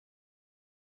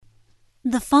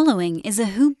The following is a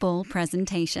Hoop Ball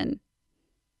presentation.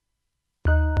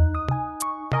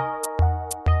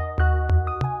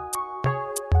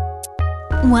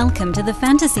 Welcome to the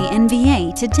Fantasy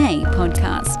NBA Today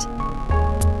podcast.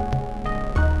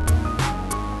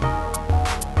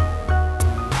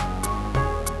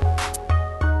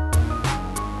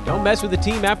 Don't mess with the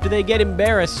team after they get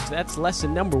embarrassed. That's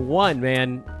lesson number one,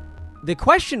 man. The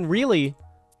question really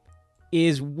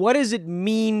is, what does it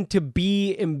mean to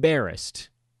be embarrassed?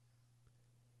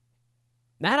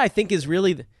 That, I think, is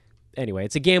really... Anyway,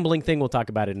 it's a gambling thing. We'll talk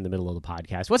about it in the middle of the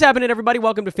podcast. What's happening, everybody?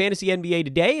 Welcome to Fantasy NBA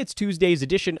Today. It's Tuesday's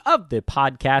edition of the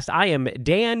podcast. I am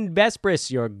Dan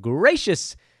Besbris, your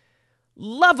gracious,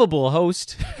 lovable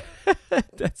host.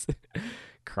 That's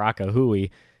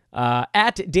crock-a-hooey.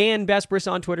 At Dan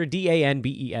Besbris on Twitter,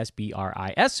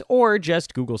 DanBesbris, or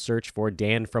just Google search for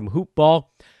Dan from Hoop Ball.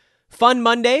 Fun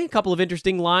Monday, a couple of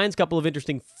interesting lines, a couple of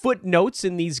interesting footnotes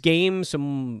in these games,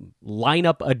 some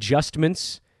lineup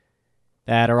adjustments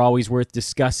that are always worth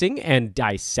discussing and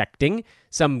dissecting.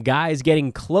 Some guys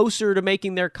getting closer to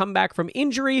making their comeback from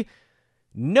injury.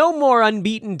 No more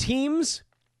unbeaten teams.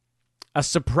 A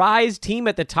surprise team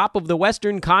at the top of the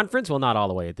Western Conference. Well, not all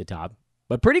the way at the top,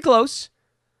 but pretty close.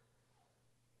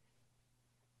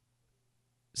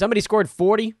 Somebody scored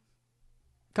 40.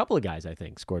 A couple of guys, I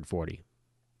think, scored 40.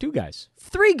 2 guys.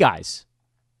 3 guys.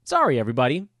 Sorry,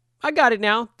 everybody. I got it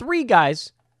now. 3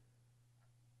 guys.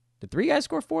 Did 3 guys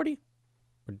score 40?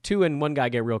 Or 2 and 1 guy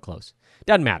get real close?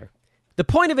 Doesn't matter. The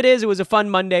point of it is, it was a fun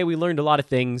Monday. We learned a lot of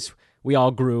things. We all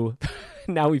grew.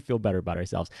 Now we feel better about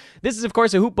ourselves. This is, of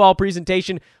course, a Hoop Ball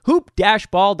presentation.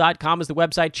 Hoop-ball.com is the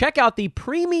website. Check out the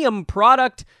premium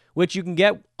product, which you can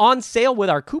get on sale with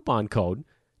our coupon code,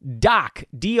 DOC,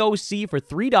 D-O-C, for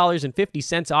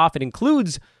 $3.50 off. It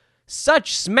includes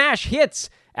such smash hits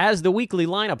as the weekly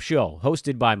lineup show,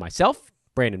 hosted by myself,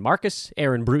 Brandon Marcus,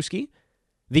 Aaron Brewski,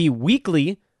 the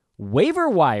weekly waiver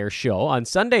wire show on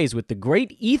Sundays with the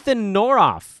great Ethan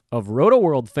Noroff of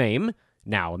Roto-World fame,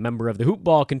 now a member of the Hoop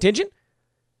Ball contingent,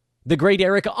 the great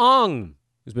Eric Ong,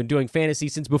 who's been doing fantasy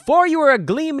since before you were a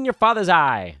gleam in your father's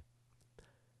eye.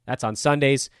 That's on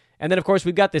Sundays. And then, of course,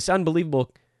 we've got this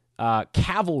unbelievable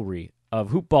cavalry of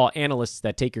Hoop Ball analysts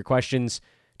that take your questions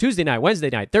Tuesday night,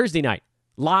 Wednesday night, Thursday night,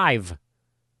 live.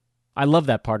 I love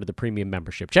that part of the premium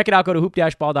membership. Check it out. Go to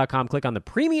hoop-ball.com, click on the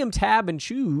premium tab, and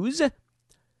choose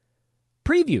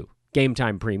Preview Game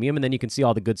Time Premium, and then you can see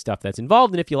all the good stuff that's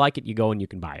involved, and if you like it, you go and you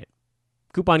can buy it.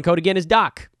 Coupon code, again, is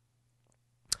DOC.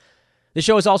 The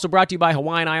show is also brought to you by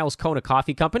Hawaiian Isles Kona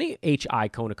Coffee Company, HI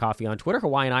Kona Coffee on Twitter,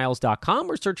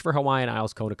 hawaiianisles.com, or search for Hawaiian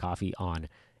Isles Kona Coffee on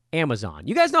Amazon.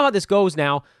 You guys know how this goes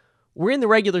now. We're in the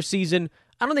regular season.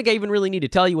 I don't think I even really need to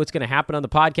tell you what's going to happen on the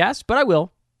podcast, but I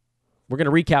will. We're going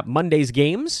to recap Monday's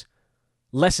games,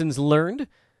 lessons learned,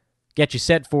 get you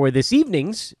set for this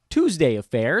evening's Tuesday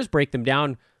affairs, break them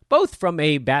down both from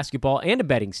a basketball and a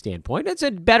betting standpoint. It's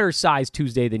a better sized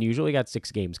Tuesday than usual. We got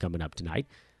 6 games coming up tonight.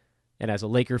 And as a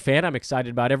Laker fan, I'm excited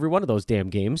about every one of those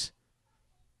damn games.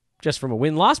 Just from a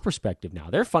win-loss perspective now.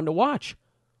 They're fun to watch.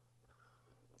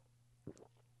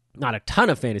 Not a ton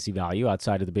of fantasy value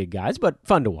outside of the big guys, but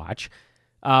fun to watch.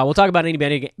 We'll talk about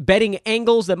any betting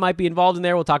angles that might be involved in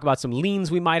there. We'll talk about some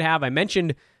leans we might have. I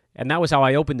mentioned, and that was how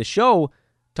I opened the show,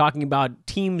 talking about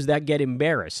teams that get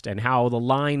embarrassed and how the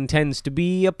line tends to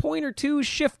be a point or two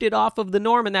shifted off of the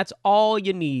norm, and that's all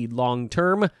you need long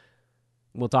term.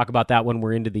 We'll talk about that when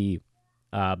we're into the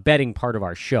betting part of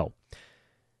our show.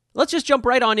 Let's just jump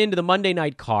right on into the Monday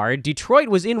night card. Detroit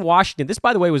was in Washington. This,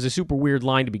 by the way, was a super weird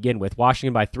line to begin with.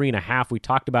 Washington by 3.5. We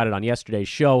talked about it on yesterday's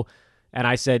show, and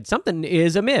I said something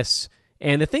is amiss.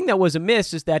 And the thing that was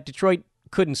amiss is that Detroit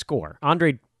couldn't score.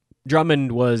 Andre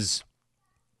Drummond was,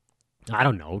 I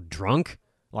don't know, drunk,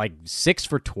 like 6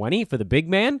 for 20 for the big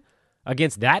man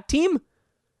against that team.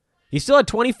 He still had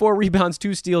 24 rebounds,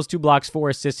 2 steals, 2 blocks,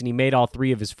 4 assists, and he made all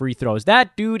 3 of his free throws.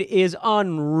 That dude is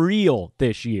unreal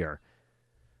this year.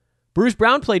 Bruce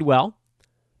Brown played well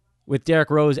with Derrick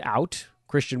Rose out.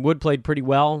 Christian Wood played pretty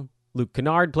well. Luke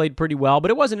Kennard played pretty well,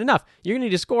 but it wasn't enough. You're going to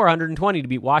need to score 120 to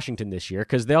beat Washington this year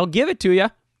because they'll give it to you.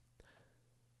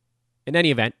 In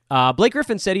any event, Blake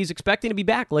Griffin said he's expecting to be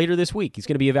back later this week. He's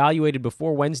going to be evaluated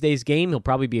before Wednesday's game. He'll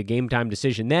probably be a game-time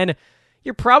decision then.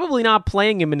 You're probably not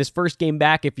playing him in his first game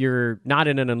back if you're not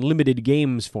in an unlimited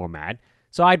games format.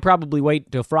 So I'd probably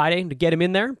wait till Friday to get him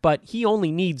in there, but he only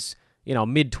needs,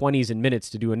 mid-20s in minutes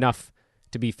to do enough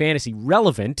to be fantasy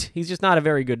relevant. He's just not a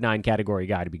very good 9-category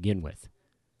guy to begin with.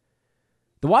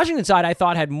 The Washington side, I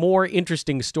thought, had more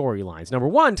interesting storylines. Number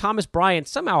one, Thomas Bryant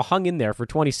somehow hung in there for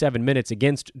 27 minutes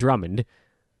against Drummond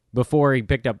before he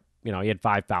picked up he had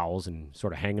 5 fouls and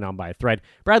sort of hanging on by a thread.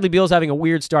 Bradley Beal's having a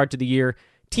weird start to the year.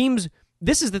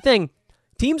 This is the thing.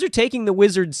 Teams are taking the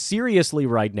Wizards seriously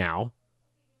right now.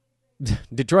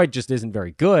 Detroit just isn't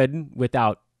very good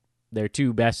without their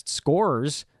 2 best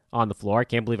scorers on the floor. I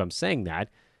can't believe I'm saying that.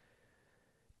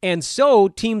 And so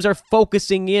teams are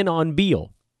focusing in on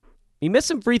Beal. He missed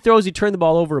some free throws. He turned the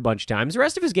ball over a bunch of times. The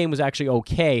rest of his game was actually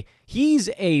okay. He's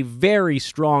a very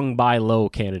strong buy low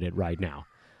candidate right now.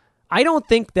 I don't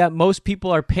think that most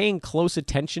people are paying close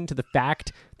attention to the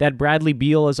fact that Bradley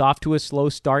Beal is off to a slow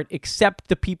start, except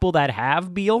the people that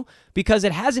have Beal, because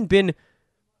it hasn't been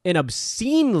an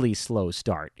obscenely slow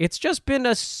start. It's just been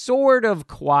a sort of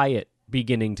quiet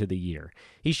beginning to the year.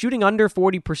 He's shooting under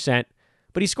 40%,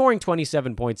 but he's scoring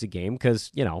 27 points a game because,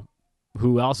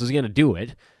 who else is going to do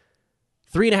it?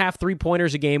 3.5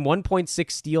 3-pointers a game,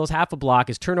 1.6 steals, half a block.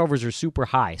 His turnovers are super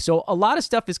high. So a lot of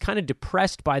stuff is kind of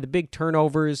depressed by the big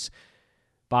turnovers,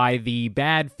 by the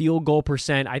bad field goal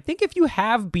percent. I think if you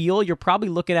have Beal, you're probably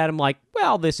looking at him like,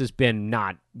 well, this has been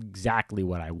not exactly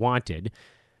what I wanted.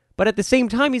 But at the same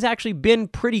time, he's actually been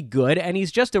pretty good, and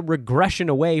he's just a regression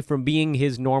away from being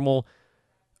his normal,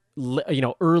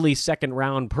 early second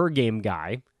round per game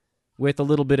guy with a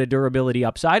little bit of durability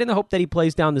upside in the hope that he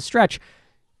plays down the stretch.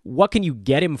 What can you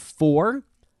get him for?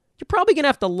 You're probably going to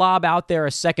have to lob out there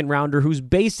a second rounder who's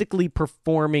basically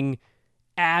performing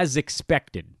as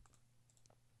expected.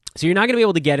 So you're not going to be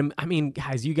able to get him. I mean,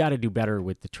 guys, you got to do better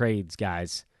with the trades,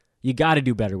 guys. You got to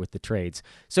do better with the trades.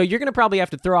 So you're going to probably have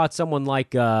to throw out someone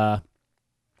like Trae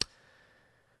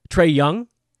Young,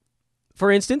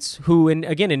 for instance, who, in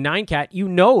 9-cat,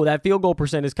 that field goal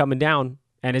percent is coming down.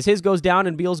 And as his goes down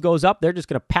and Beal's goes up, they're just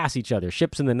going to pass each other,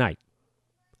 ships in the night.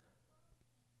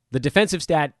 The defensive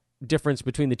stat difference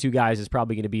between the 2 guys is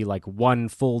probably going to be like 1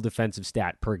 full defensive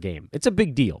stat per game. It's a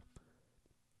big deal.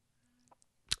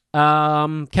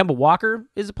 Kemba Walker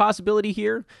is a possibility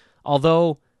here,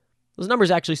 although those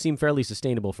numbers actually seem fairly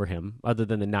sustainable for him, other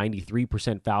than the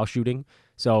 93% foul shooting.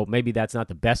 So maybe that's not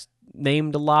the best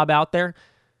name to lob out there.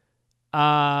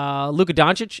 Luka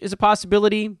Doncic is a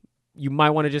possibility. You might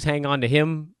want to just hang on to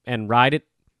him and ride it.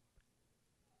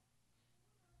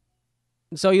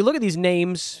 So you look at these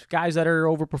names, guys that are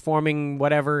overperforming,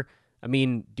 whatever. I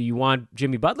mean, do you want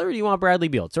Jimmy Butler or do you want Bradley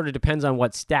Beal? It sort of depends on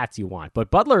what stats you want.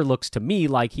 But Butler looks to me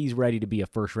like he's ready to be a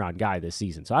first-round guy this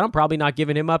season. So I'm probably not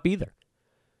giving him up either.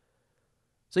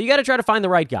 So you got to try to find the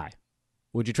right guy.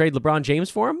 Would you trade LeBron James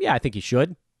for him? Yeah, I think you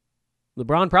should.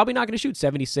 LeBron probably not going to shoot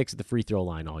 76 at the free throw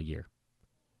line all year.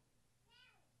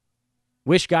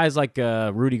 Wish guys like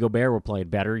Rudy Gobert were playing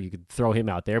better. You could throw him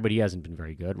out there, but he hasn't been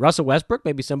very good. Russell Westbrook,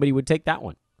 maybe somebody would take that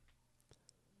one.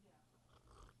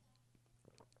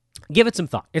 Give it some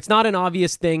thought. It's not an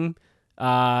obvious thing,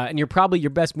 and your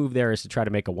best move there is to try to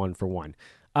make a 1-for-1.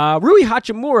 Rui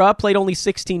Hachimura played only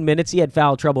 16 minutes. He had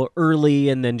foul trouble early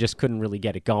and then just couldn't really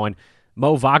get it going.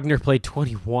 Mo Wagner played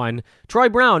 21. Troy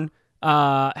Brown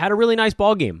had a really nice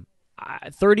ball game.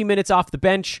 30 minutes off the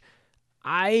bench.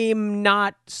 I'm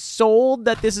not sold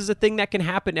that this is a thing that can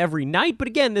happen every night, but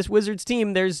again, this Wizards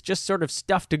team, there's just sort of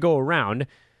stuff to go around,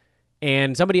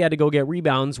 and somebody had to go get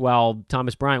rebounds while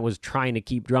Thomas Bryant was trying to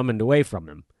keep Drummond away from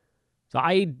him. So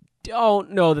I don't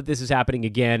know that this is happening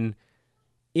again.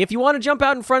 If you want to jump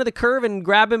out in front of the curve and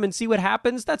grab him and see what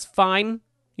happens, that's fine.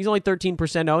 He's only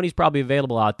 13% owned. He's probably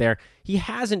available out there. He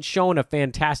hasn't shown a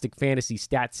fantastic fantasy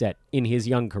stat set in his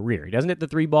young career. He doesn't hit the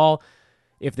 3 ball.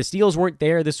 If the steals weren't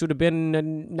there, this would have been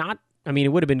it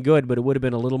would have been good, but it would have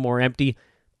been a little more empty.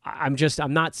 I'm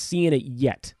not seeing it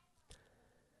yet.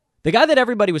 The guy that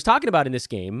everybody was talking about in this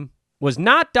game was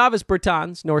not Davis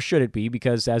Bertans, nor should it be,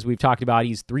 because as we've talked about,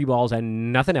 he's 3 balls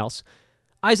and nothing else.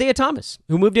 Isaiah Thomas,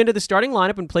 who moved into the starting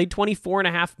lineup and played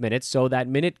 24.5 minutes, so that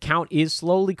minute count is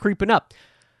slowly creeping up.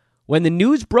 When the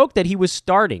news broke that he was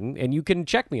starting, and you can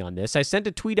check me on this, I sent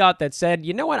a tweet out that said,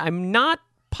 you know what, I'm not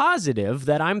positive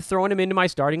that I'm throwing him into my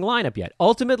starting lineup yet.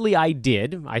 Ultimately, I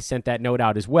did. I sent that note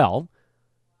out as well.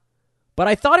 But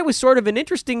I thought it was sort of an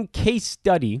interesting case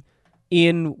study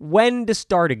in when to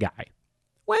start a guy.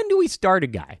 When do we start a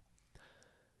guy?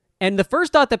 And the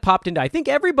first thought that popped into, I think,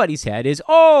 everybody's head is,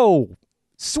 oh,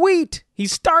 sweet,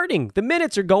 he's starting. The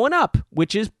minutes are going up,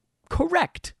 which is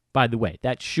correct, by the way.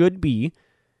 That should be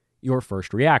your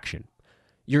first reaction.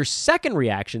 Your second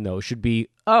reaction, though, should be,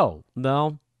 oh,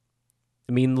 well,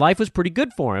 I mean, life was pretty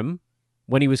good for him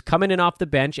when he was coming in off the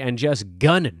bench and just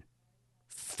gunning,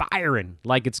 firing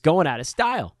like it's going out of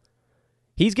style.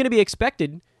 He's going to be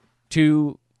expected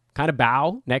to kind of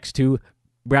bow next to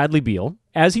Bradley Beal,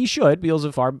 as he should. Beal's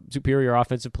a far superior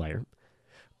offensive player.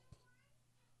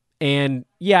 And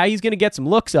yeah, he's going to get some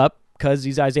looks up because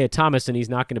he's Isaiah Thomas and he's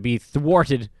not going to be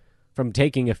thwarted from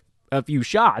taking a few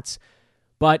shots,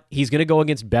 but he's going to go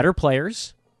against better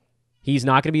players. He's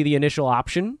not going to be the initial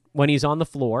option when he's on the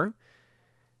floor.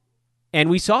 And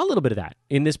we saw a little bit of that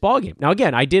in this ballgame. Now,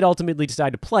 again, I did ultimately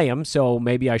decide to play him, so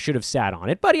maybe I should have sat on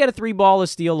it. But he had a 3-ball, a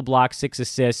steal, a block, 6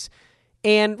 assists.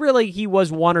 And really, he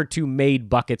was 1 or 2 made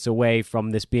buckets away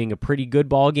from this being a pretty good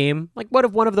ball game. Like, what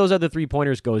if one of those other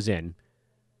 3-pointers goes in?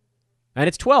 And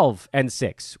it's 12 and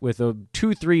 6 with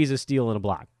 2 threes, a steal, and a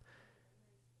block.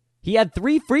 He had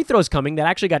 3 free throws coming that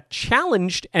actually got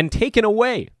challenged and taken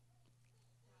away.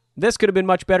 This could have been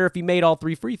much better if he made all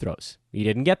 3 free throws. He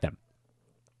didn't get them.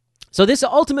 So this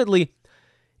ultimately,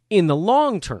 in the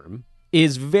long term,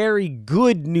 is very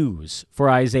good news for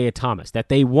Isaiah Thomas, that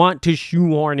they want to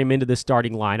shoehorn him into the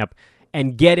starting lineup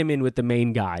and get him in with the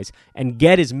main guys and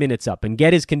get his minutes up and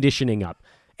get his conditioning up.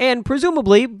 And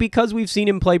presumably, because we've seen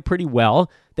him play pretty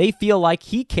well, they feel like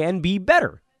he can be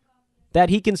better, that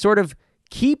he can sort of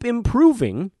keep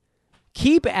improving,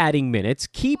 keep adding minutes,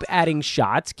 keep adding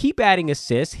shots, keep adding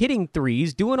assists, hitting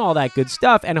threes, doing all that good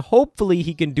stuff, and hopefully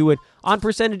he can do it on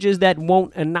percentages that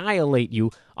won't annihilate you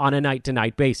on a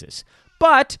night-to-night basis.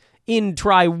 But in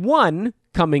try 1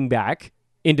 coming back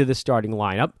into the starting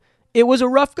lineup, it was a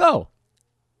rough go.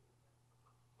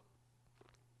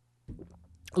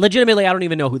 Legitimately, I don't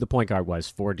even know who the point guard was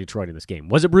for Detroit in this game.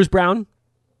 Was it Bruce Brown?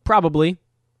 Probably.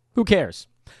 Who cares?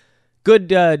 Good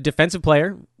defensive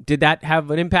player. Did that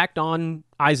have an impact on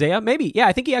Isaiah? Maybe. Yeah,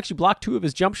 I think he actually blocked 2 of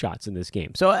his jump shots in this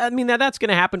game. So, I mean, that's going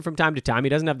to happen from time to time. He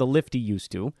doesn't have the lift he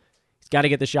used to. He's got to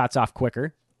get the shots off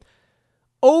quicker.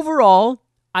 Overall,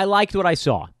 I liked what I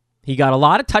saw. He got a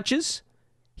lot of touches.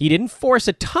 He didn't force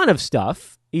a ton of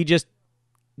stuff. He just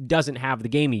doesn't have the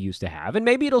game he used to have. And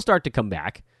maybe it'll start to come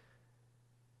back.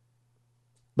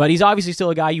 But he's obviously still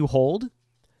a guy you hold.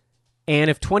 And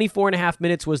if 24 and a half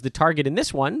minutes was the target in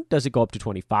this one, does it go up to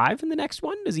 25 in the next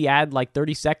one? Does he add like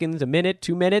 30 seconds, a minute,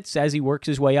 2 minutes as he works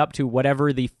his way up to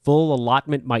whatever the full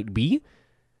allotment might be?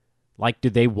 Like, do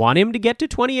they want him to get to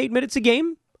 28 minutes a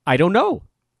game? I don't know.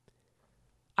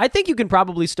 I think you can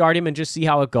probably start him and just see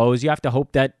how it goes. You have to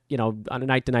hope that, on a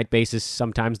night-to-night basis,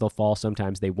 sometimes they'll fall,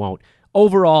 sometimes they won't.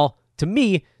 Overall, to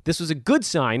me, this was a good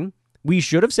sign. We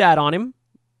should have sat on him.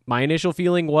 My initial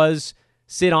feeling was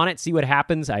sit on it, see what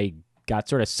happens. I got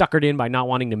sort of suckered in by not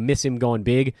wanting to miss him going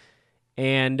big,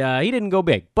 and he didn't go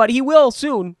big. But he will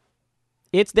soon.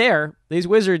 It's there. These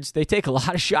Wizards, they take a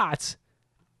lot of shots.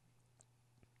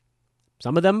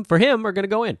 Some of them, for him, are going to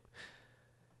go in.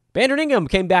 Brandon Ingram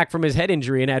came back from his head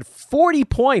injury and had 40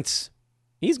 points.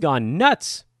 He's gone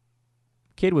nuts.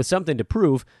 Kid with something to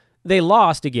prove. They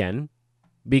lost again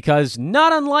because,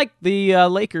 not unlike the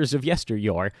Lakers of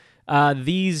yesteryear,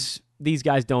 these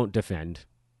guys don't defend.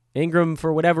 Ingram,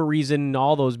 for whatever reason,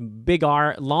 all those big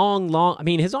long, I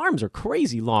mean, his arms are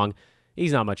crazy long.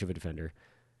 He's not much of a defender.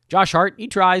 Josh Hart, he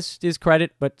tries, to his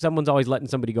credit, but someone's always letting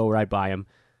somebody go right by him.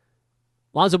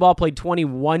 Lonzo Ball played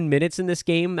 21 minutes in this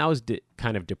game. That was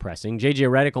kind of depressing. J.J.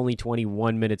 Redick only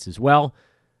 21 minutes as well.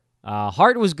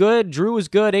 Hart was good. Drew was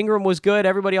good. Ingram was good.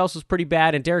 Everybody else was pretty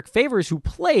bad. And Derek Favors, who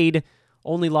played,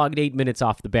 only logged 8 minutes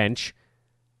off the bench.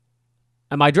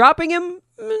 Am I dropping him?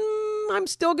 I'm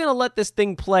still going to let this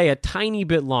thing play a tiny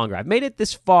bit longer. I've made it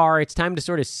this far. It's time to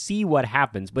sort of see what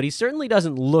happens. But he certainly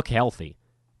doesn't look healthy.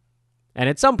 And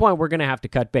at some point, we're going to have to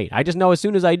cut bait. I just know as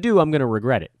soon as I do, I'm going to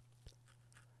regret it.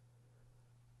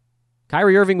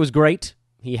 Kyrie Irving was great.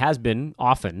 He has been,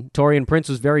 often. Taurean Prince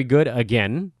was very good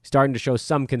again, starting to show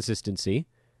some consistency.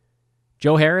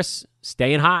 Joe Harris,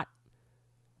 staying hot.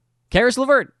 Karis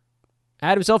LeVert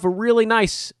had himself a really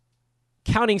nice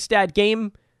counting stat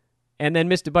game and then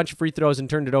missed a bunch of free throws and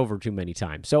turned it over too many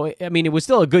times. So, I mean, it was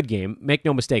still a good game. Make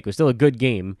no mistake, it was still a good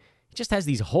game. It just has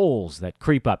these holes that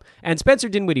creep up. And Spencer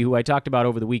Dinwiddie, who I talked about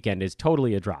over the weekend, is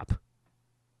totally a drop.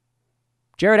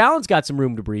 Jared Allen's got some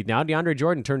room to breathe now. DeAndre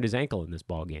Jordan turned his ankle in this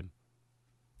ball game.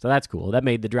 So that's cool. That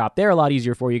made the drop there a lot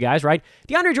easier for you guys, right?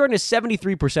 DeAndre Jordan is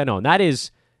 73% owned. That is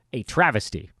a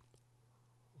travesty.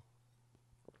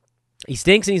 He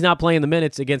stinks and he's not playing the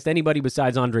minutes against anybody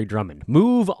besides Andre Drummond.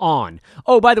 Move on.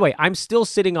 Oh, by the way, I'm still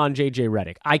sitting on J.J.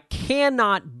 Redick. I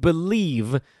cannot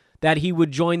believe that he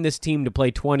would join this team to play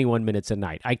 21 minutes a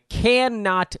night. I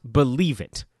cannot believe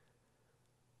it.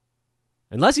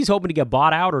 Unless he's hoping to get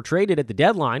bought out or traded at the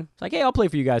deadline. It's like, hey, I'll play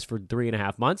for you guys for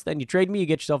 3.5 months. Then you trade me, you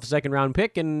get yourself a second-round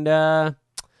pick, and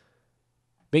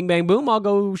bing, bang, boom, I'll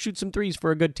go shoot some threes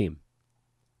for a good team.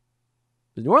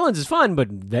 New Orleans is fun,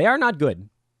 but they are not good.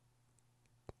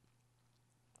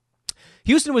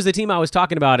 Houston was the team I was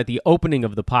talking about at the opening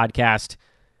of the podcast.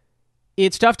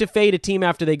 It's tough to fade a team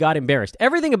after they got embarrassed.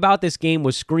 Everything about this game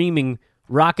was screaming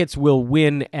Rockets will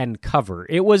win and cover.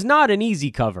 It was not an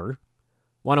easy cover.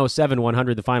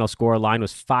 107-100, the final score. Line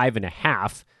was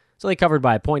 5.5, so they covered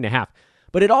by 1.5.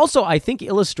 But it also, I think,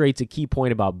 illustrates a key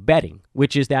point about betting,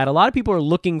 which is that a lot of people are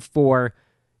looking for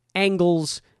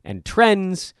angles and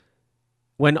trends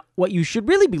when what you should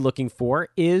really be looking for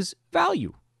is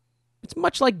value. It's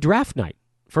much like draft night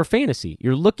for fantasy.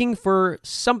 You're looking for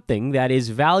something that is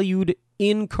valued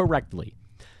incorrectly.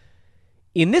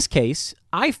 In this case,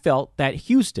 I felt that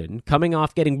Houston, coming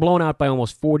off getting blown out by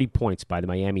almost 40 points by the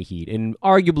Miami Heat, in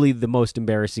arguably the most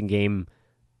embarrassing game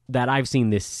that I've seen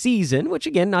this season, which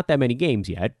again, not that many games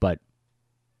yet, but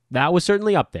that was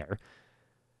certainly up there.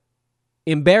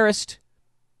 Embarrassed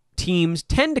teams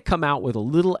tend to come out with a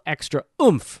little extra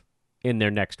oomph in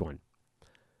their next one.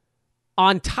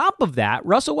 On top of that,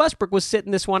 Russell Westbrook was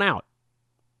sitting this one out.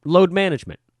 Load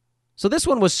management. So this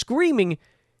one was screaming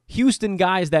Houston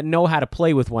guys that know how to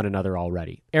play with one another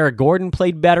already. Eric Gordon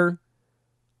played better.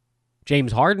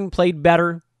 James Harden played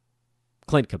better.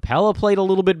 Clint Capella played a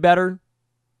little bit better.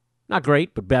 Not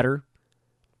great, but better.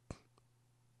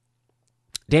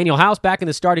 Daniel House back in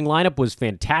the starting lineup was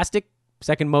fantastic.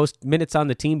 Second most minutes on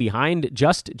the team behind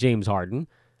just James Harden.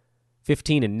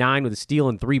 15-9 with a steal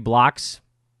and 3 blocks.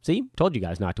 See? Told you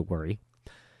guys not to worry.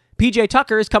 PJ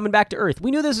Tucker is coming back to earth.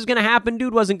 We knew this was going to happen.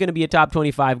 Dude wasn't going to be a top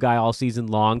 25 guy all season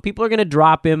long. People are going to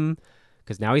drop him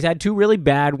because now he's had 2 really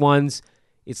bad ones.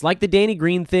 It's like the Danny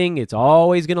Green thing. It's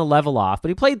always going to level off. But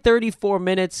he played 34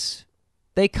 minutes.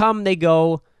 They come, they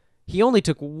go. He only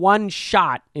took 1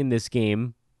 shot in this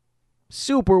game.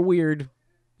 Super weird.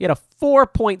 He had a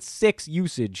 4.6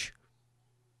 usage.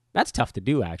 That's tough to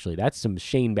do, actually. That's some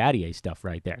Shane Battier stuff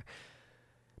right there.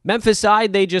 Memphis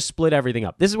side, they just split everything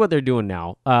up. This is what they're doing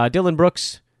now. Dylan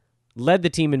Brooks led the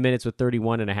team in minutes with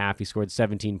 31.5. He scored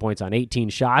 17 points on 18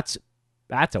 shots.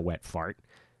 That's a wet fart.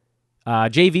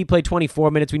 JV played 24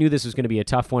 minutes. We knew this was going to be a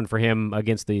tough one for him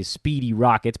against the speedy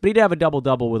Rockets, but he did have a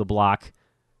double-double with a block.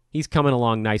 He's coming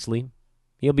along nicely.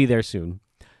 He'll be there soon.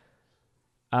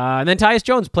 And then Tyus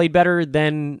Jones played better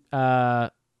than, I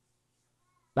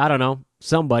don't know,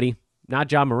 somebody.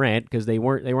 Not Ja Morant, because they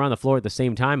were on the floor at the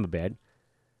same time a bit.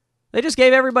 They just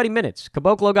gave everybody minutes.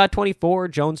 Caboclo got 24,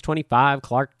 Jones 25,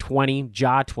 Clark 20,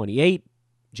 Ja 28,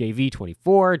 JV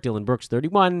 24, Dylan Brooks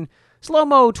 31,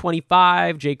 Slow-Mo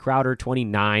 25, Jay Crowder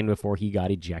 29 before he got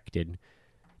ejected.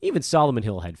 Even Solomon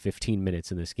Hill had 15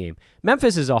 minutes in this game.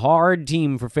 Memphis is a hard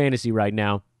team for fantasy right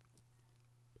now.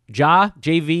 Ja,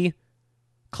 JV,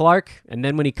 Clark, and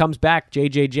then when he comes back,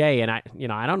 JJJ. And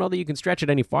I don't know that you can stretch it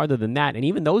any farther than that. And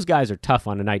even those guys are tough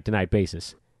on a night-to-night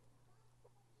basis.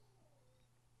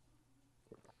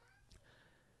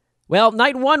 Well,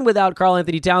 night 1 without Karl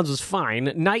Anthony Towns was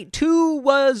fine. Night 2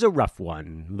 was a rough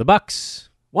one. The Bucks,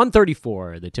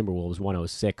 134. The Timberwolves,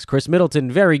 106. Chris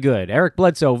Middleton, very good. Eric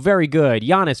Bledsoe, very good.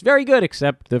 Giannis, very good,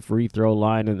 except the free throw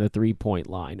line and the three-point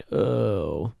line.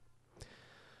 Oh.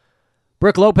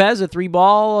 Brook Lopez, a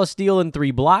 3-ball, a steal, and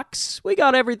 3 blocks. We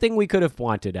got everything we could have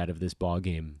wanted out of this ball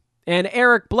game. And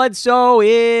Eric Bledsoe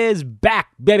is back,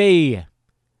 baby.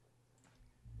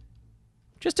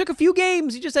 Just took a few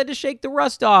games. He just had to shake the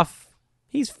rust off.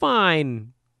 He's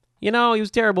fine. He was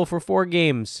terrible for 4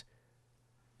 games.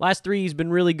 Last 3, he's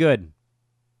been really good.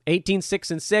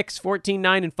 18-6-6,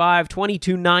 14-9-5,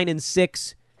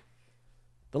 22-9-6.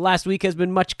 The last week has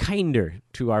been much kinder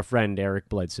to our friend Eric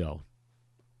Bledsoe.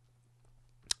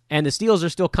 And the steals are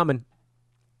still coming.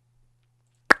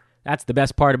 That's the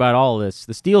best part about all of this.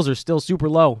 The steals are still super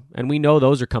low, and we know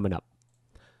those are coming up.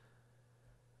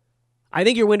 I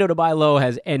think your window to buy low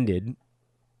has ended.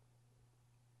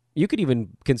 You could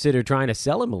even consider trying to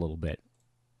sell him a little bit.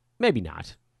 Maybe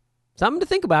not. Something to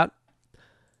think about.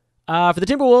 For the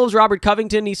Timberwolves, Robert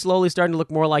Covington, he's slowly starting to look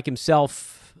more like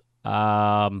himself.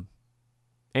 Andrew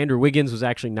Wiggins was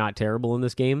actually not terrible in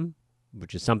this game,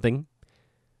 which is something.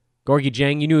 Gorgie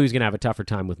Jang, you knew he was going to have a tougher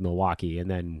time with Milwaukee, and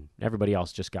then everybody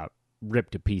else just got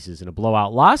ripped to pieces in a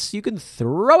blowout loss. You can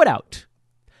throw it out.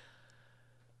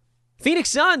 Phoenix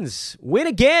Suns win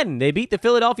again. They beat the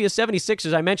Philadelphia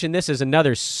 76ers. I mentioned this as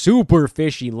another super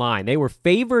fishy line. They were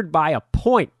favored by a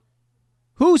point.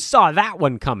 Who saw that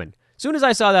one coming? As soon as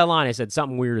I saw that line, I said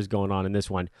something weird is going on in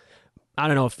this one. I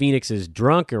don't know if Phoenix is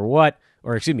drunk or what,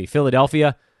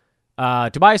 Philadelphia.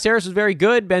 Tobias Harris was very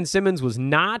good. Ben Simmons was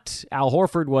not. Al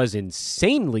Horford was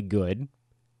insanely good.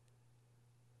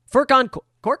 Furkan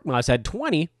Korkmaz had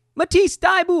 20. Matisse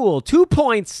Thybulle, 2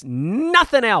 points,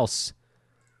 nothing else.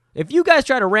 If you guys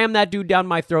try to ram that dude down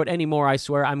my throat anymore, I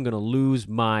swear I'm going to lose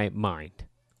my mind.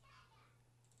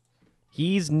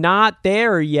 He's not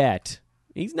there yet.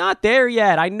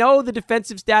 I know the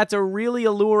defensive stats are really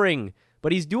alluring,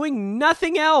 but he's doing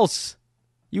nothing else.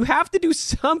 You have to do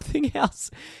something else.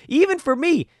 Even for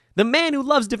me, the man who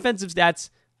loves defensive stats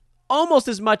almost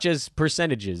as much as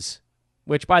percentages,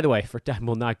 which, by the way, for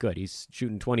Thybulle, not good. He's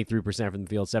shooting 23% from the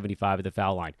field, 75% at the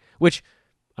foul line, which,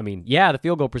 I mean, yeah, the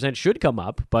field goal percent should come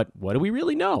up, but what do we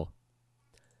really know?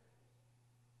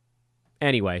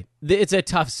 Anyway, it's a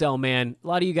tough sell, man. A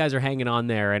lot of you guys are hanging on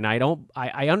there, and I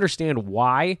understand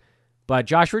why, but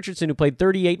Josh Richardson, who played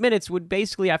 38 minutes, would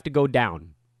basically have to go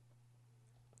down.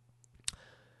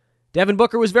 Devin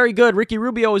Booker was very good. Ricky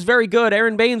Rubio was very good.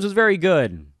 Aaron Baines was very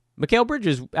good. Mikal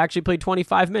Bridges actually played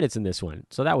 25 minutes in this one,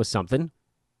 so that was something.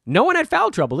 No one had foul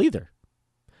trouble either.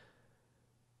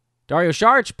 Dario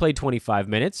Saric played 25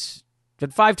 minutes,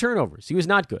 had 5 turnovers. He was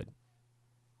not good.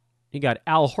 He got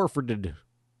Al Horforded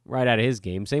right out of his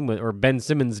game. Same with, or Ben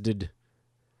Simmons did.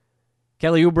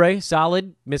 Kelly Oubre,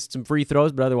 solid. Missed some free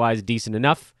throws, but otherwise decent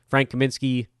enough. Frank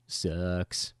Kaminsky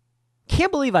sucks.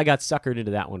 Can't believe I got suckered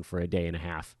into that one for a day and a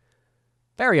half.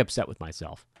 Very upset with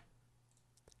myself.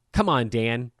 Come on,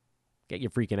 Dan. Get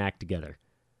your freaking act together.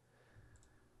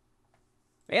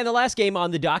 And the last game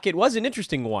on the docket was an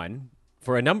interesting one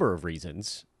for a number of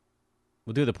reasons.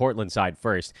 We'll do the Portland side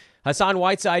first. Hassan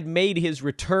Whiteside made his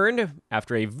return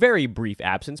after a very brief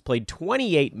absence, played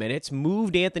 28 minutes,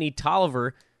 moved Anthony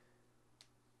Tolliver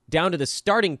down to the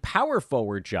starting power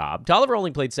forward job. Tolliver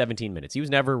only played 17 minutes. He was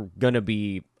never going to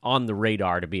be on the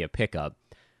radar to be a pickup.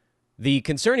 The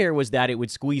concern here was that it would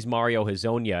squeeze Mario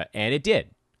Hezonja, and it did.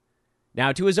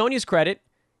 Now, to Hezonja's credit,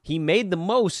 he made the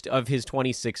most of his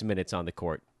 26 minutes on the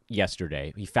court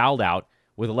yesterday. He fouled out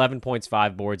with 11 points,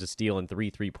 5 boards, a steal, and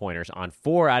 3 3-pointers on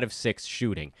 4 out of 6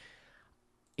 shooting.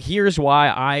 Here's why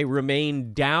I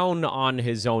remain down on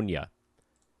Hezonja.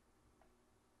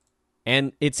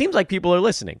 And it seems like people are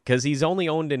listening, because he's only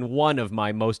owned in one of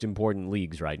my most important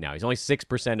leagues right now. He's only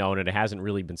 6% owned, and it hasn't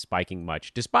really been spiking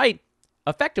much, despite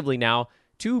effectively now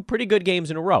 2 pretty good games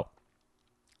in a row.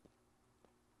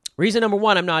 Reason number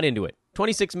 1, I'm not into it.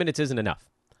 26 minutes isn't enough.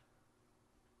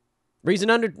 Reason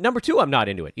number 2, I'm not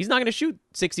into it. He's not going to shoot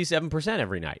 67%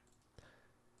 every night.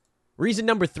 Reason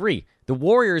number 3, the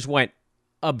Warriors went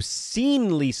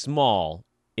obscenely small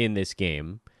in this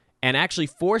game and actually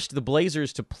forced the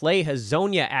Blazers to play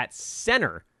Hezonja at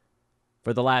center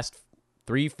for the last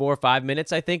 3, 4, 5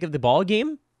 minutes, I think, of the ball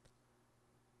game.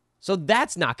 So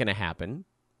that's not going to happen.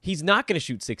 He's not going to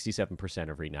shoot 67%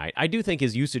 every night. I do think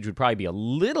his usage would probably be a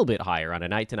little bit higher on a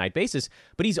night-to-night basis,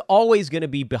 but he's always going to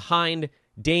be behind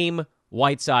Dame,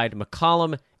 Whiteside,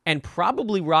 McCollum, and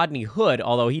probably Rodney Hood,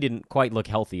 although he didn't quite look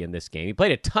healthy in this game. He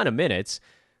played a ton of minutes,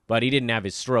 but he didn't have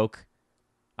his stroke.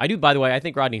 By the way, I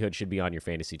think Rodney Hood should be on your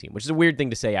fantasy team, which is a weird thing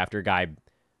to say after a guy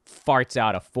farts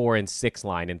out a 4 and 6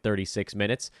 line in 36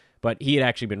 minutes, but he had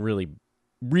actually been really,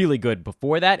 really good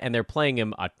before that, and they're playing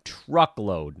him a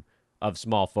truckload of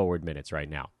small forward minutes right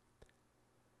now.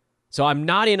 So I'm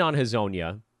not in on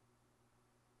Hezonja.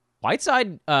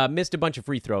 Whiteside missed a bunch of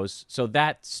free throws, so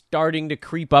that's starting to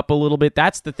creep up a little bit.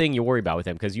 That's the thing you worry about with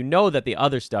him, because you know that the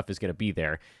other stuff is going to be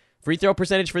there. Free throw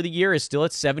percentage for the year is still at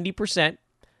 70%.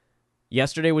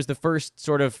 Yesterday was the first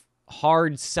sort of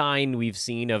hard sign we've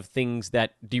seen of things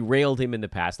that derailed him in the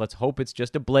past. Let's hope it's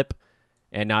just a blip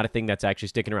and not a thing that's actually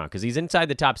sticking around, because he's inside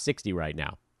the top 60 right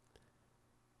now.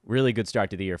 Really good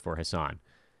start to the year for Hassan.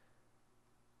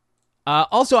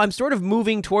 Also, I'm sort of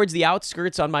moving towards the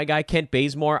outskirts on my guy, Kent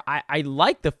Bazemore. I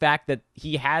like the fact that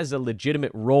he has a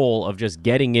legitimate role of just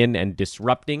getting in and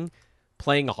disrupting,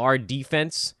 playing hard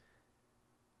defense.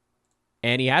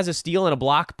 And he has a steal and a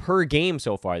block per game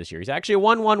so far this year. He's actually a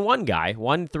 1-1-1 guy.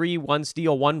 1 3, 1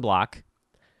 steal, 1 block.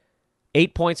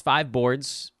 8 points, 5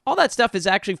 boards. All that stuff is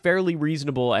actually fairly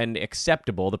reasonable and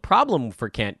acceptable. The problem for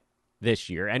Kent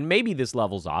this year, and maybe this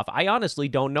levels off, I honestly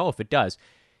don't know if it does.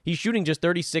 He's shooting just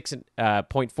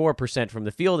 36.4% from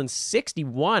the field and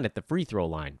 61% at the free throw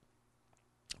line.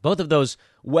 Both of those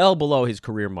well below his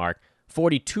career mark.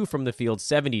 42% from the field,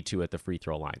 72% at the free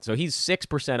throw line. So he's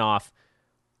 6% off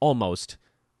almost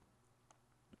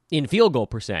in field goal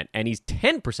percent, and he's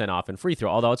 10% off in free throw,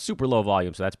 although it's super low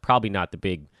volume, so that's probably not the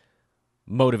big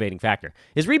motivating factor.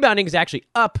 His rebounding is actually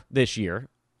up this year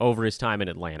over his time in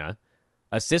Atlanta.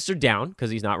 Assists are down because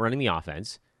he's not running the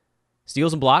offense.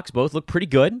 Steals and blocks both look pretty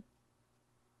good.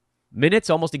 Minutes,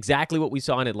 almost exactly what we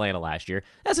saw in Atlanta last year.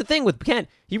 That's the thing with Kent.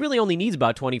 He really only needs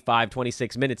about 25,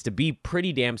 26 minutes to be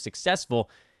pretty damn successful.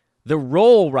 The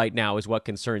role right now is what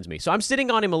concerns me. So I'm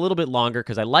sitting on him a little bit longer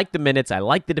because I like the minutes. I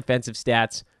like the defensive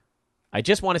stats. I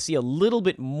just want to see a little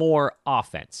bit more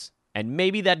offense. And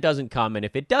maybe that doesn't come. And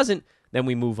if it doesn't, then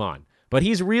we move on. But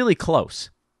he's really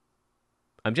close.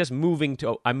 I'm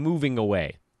moving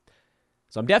away.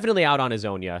 So I'm definitely out on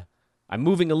Hezonja. I'm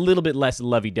moving a little bit less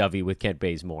lovey-dovey with Kent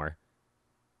Bazemore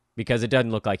because it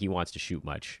doesn't look like he wants to shoot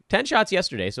much. 10 shots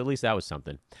yesterday, so at least that was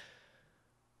something.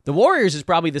 The Warriors is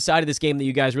probably the side of this game that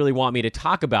you guys really want me to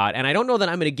talk about, and I don't know that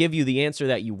I'm going to give you the answer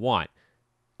that you want.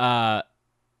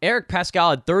 Eric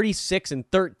Pascal had 36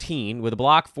 and 13 with a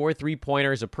block, 4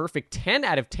 3-pointers, a perfect 10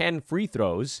 out of 10 free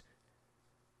throws,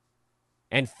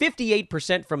 and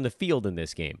 58% from the field in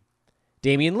this game.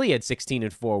 Damian Lee had 16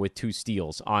 and 4 with 2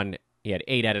 steals. He had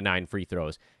 8 out of 9 free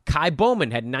throws. Kai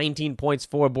Bowman had 19 points,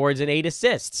 4 boards, and 8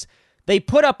 assists. They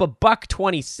put up a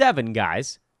 $127,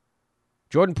 guys.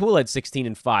 Jordan Poole had 16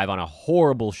 and 5 on a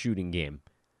horrible shooting game.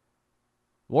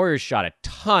 Warriors shot a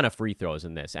ton of free throws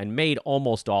in this and made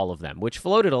almost all of them, which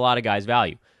floated a lot of guys'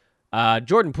 value.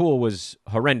 Jordan Poole was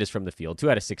horrendous from the field,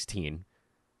 2 out of 16.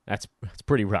 That's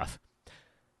pretty rough.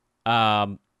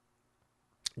 Glenn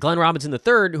Robinson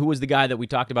III, who was the guy that we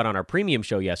talked about on our premium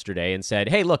show yesterday and said,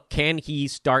 hey, look, can he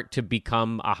start to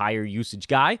become a higher usage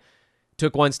guy?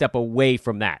 Took one step away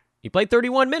from that. He played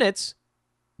 31 minutes,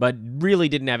 but really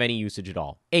didn't have any usage at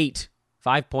all. 8,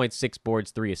 5.6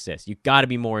 boards, 3 assists. You got to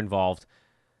be more involved.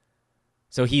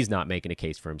 So he's not making a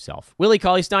case for himself. Willie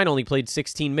Cauley-Stein only played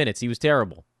 16 minutes. He was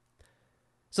terrible.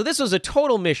 So this was a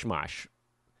total mishmash.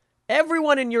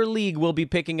 Everyone in your league will be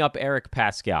picking up Eric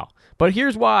Pascal. But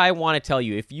here's why I want to tell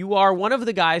you. If you are one of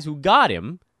the guys who got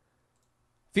him,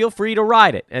 feel free to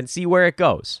ride it and see where it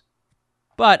goes.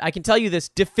 But I can tell you this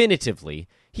definitively.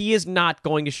 He is not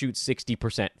going to shoot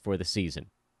 60% for the season.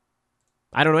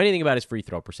 I don't know anything about his free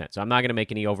throw percent, so I'm not going to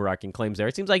make any overarching claims there.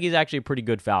 It seems like he's actually a pretty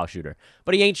good foul shooter.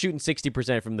 But he ain't shooting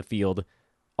 60% from the field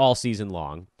all season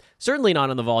long. Certainly not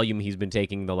on the volume he's been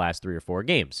taking the last 3 or 4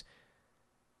 games.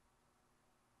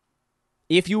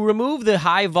 If you remove the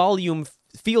high volume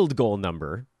field goal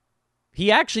number,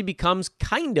 he actually becomes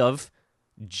kind of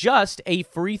just a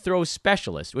free throw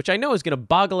specialist, which I know is going to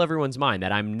boggle everyone's mind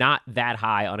that I'm not that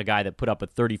high on a guy that put up a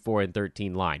 34 and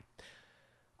 13 line.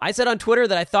 I said on Twitter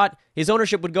that I thought his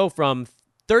ownership would go from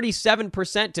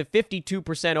 37% to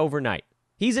 52% overnight.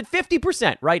 He's at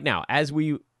 50% right now, as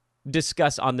we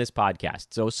discuss on this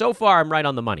podcast. So far, I'm right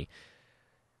on the money.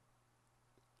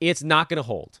 It's not going to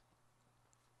hold.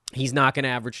 He's not going to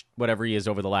average whatever he is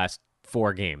over the last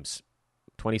 4 games.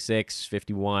 26,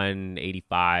 51,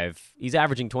 85. He's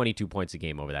averaging 22 points a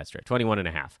game over that stretch. 21 and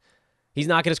a half. He's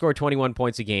not going to score 21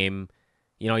 points a game.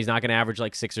 He's not going to average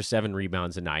like 6 or 7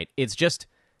 rebounds a night.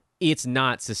 It's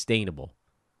not sustainable.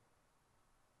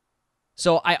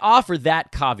 So I offer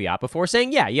that caveat before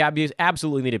saying, yeah, you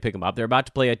absolutely need to pick him up. They're about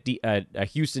to play a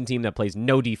Houston team that plays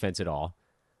no defense at all.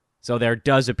 So there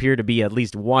does appear to be at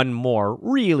least one more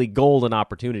really golden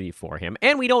opportunity for him.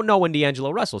 And we don't know when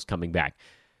D'Angelo Russell's coming back.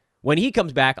 When he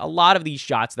comes back, a lot of these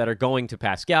shots that are going to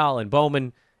Pascal and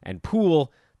Bowman and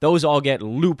Poole, those all get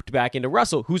looped back into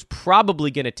Russell, who's probably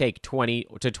going to take 20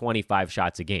 to 25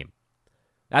 shots a game.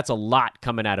 That's a lot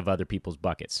coming out of other people's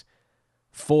buckets.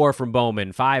 4 from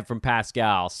Bowman, 5 from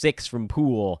Pascal, 6 from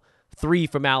Poole, 3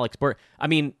 from Alex Burke. I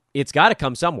mean, it's got to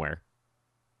come somewhere.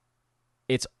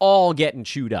 It's all getting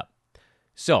chewed up.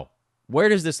 So, where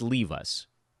does this leave us?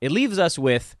 It leaves us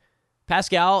with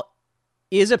Pascal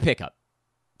is a pickup.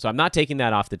 So I'm not taking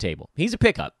that off the table. He's a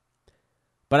pickup.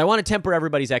 But I want to temper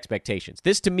everybody's expectations.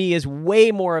 This, to me, is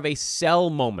way more of a sell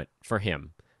moment for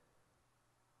him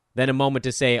than a moment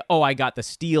to say, oh, I got the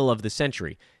steal of the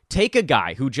century. Take a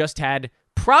guy who just had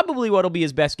probably what'll be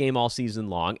his best game all season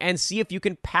long and see if you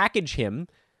can package him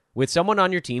with someone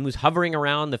on your team who's hovering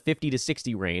around the 50 to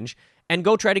 60 range and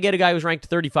go try to get a guy who's ranked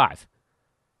 35.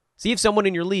 See if someone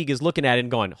in your league is looking at it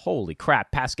and going, holy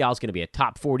crap, Pascal's going to be a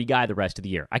top 40 guy the rest of the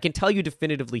year. I can tell you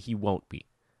definitively he won't be.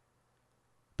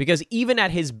 Because even at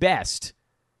his best,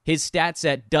 his stat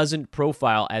set doesn't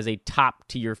profile as a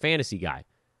top-tier fantasy guy.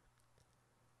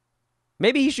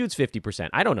 Maybe he shoots 50%.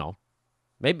 I don't know.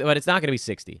 Maybe, but it's not going to be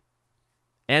 60.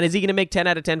 And is he going to make 10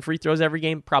 out of 10 free throws every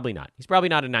game? Probably not. He's probably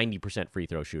not a 90% free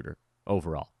throw shooter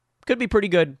overall. Could be pretty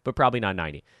good, but probably not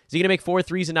 90. Is he going to make 4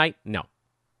 threes a night? No.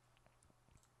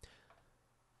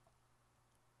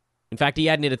 In fact, he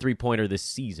hadn't hit a three-pointer this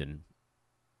season,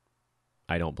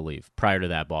 I don't believe, prior to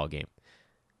that ball game.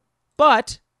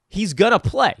 But he's going to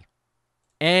play.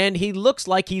 And he looks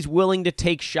like he's willing to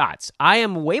take shots. I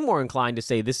am way more inclined to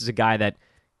say this is a guy that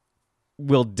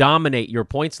will dominate your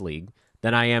points league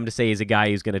than I am to say he's a guy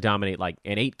who's going to dominate like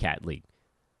an 8-cat league.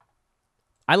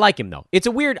 I like him, though. It's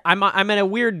a weird... I'm at a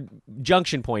weird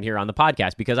junction point here on the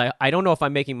podcast because I don't know if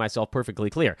I'm making myself perfectly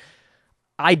clear.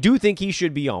 I do think he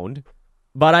should be owned,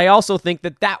 but I also think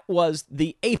that was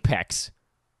the apex.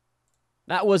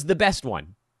 That was the best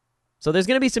one. So there's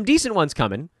going to be some decent ones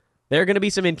coming. There are going to be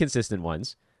some inconsistent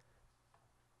ones.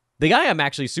 The guy I'm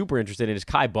actually super interested in is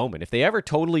Kai Bowman. If they ever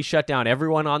totally shut down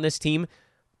everyone on this team,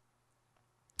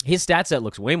 his stat set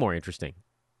looks way more interesting.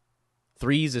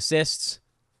 3s, assists.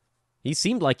 He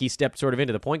seemed like he stepped sort of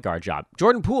into the point guard job.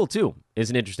 Jordan Poole, too,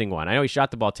 is an interesting one. I know he shot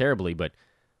the ball terribly, but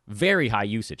very high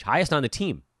usage. Highest on the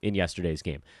team in yesterday's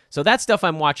game. So that's stuff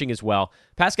I'm watching as well.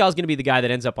 Pascal's going to be the guy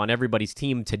that ends up on everybody's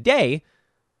team today.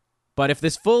 But if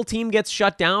this full team gets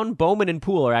shut down, Bowman and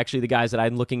Poole are actually the guys that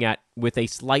I'm looking at with a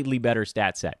slightly better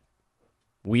stat set.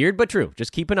 Weird, but true.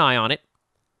 Just keep an eye on it.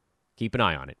 Keep an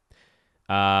eye on it.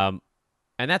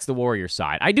 And that's the Warriors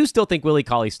side. I do still think Willie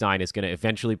Cauley-Stein is going to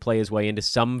eventually play his way into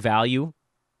some value.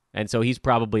 And so he's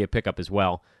probably a pickup as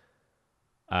well.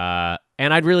 And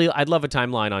I'd love a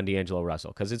timeline on D'Angelo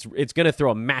Russell because it's going to throw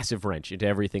a massive wrench into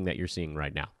everything that you're seeing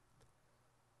right now.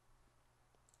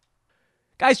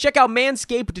 Guys, check out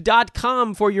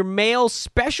manscaped.com for your male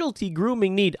specialty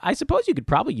grooming need. I suppose you could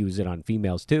probably use it on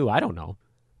females too. I don't know.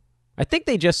 I think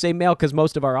they just say male because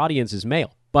most of our audience is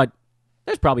male. But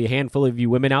there's probably a handful of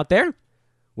you women out there,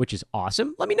 which is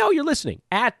awesome. Let me know you're listening.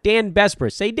 At Dan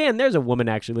Besbris. Say, Dan, there's a woman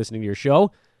actually listening to your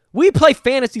show. We play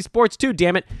fantasy sports too,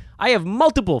 damn it. I have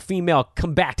multiple female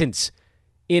combatants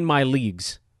in my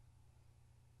leagues.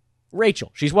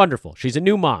 Rachel, she's wonderful. She's a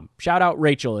new mom. Shout out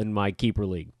Rachel in my keeper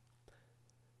league.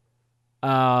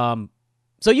 So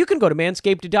you can go to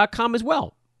manscaped.com as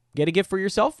well. Get a gift for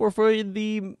yourself or for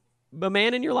the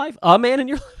man in your life. A man in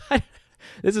your life.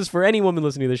 This is for any woman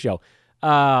listening to the show.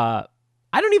 I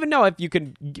don't even know if you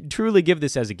can truly give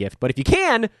this as a gift, but if you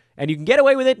can, and you can get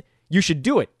away with it, you should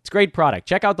do it. It's a great product.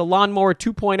 Check out the Lawnmower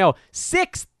 2.0.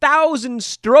 6,000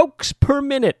 strokes per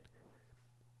minute.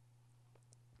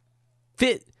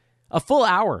 Fit a full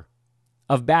hour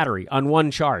of battery on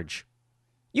one charge.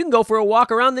 You can go for a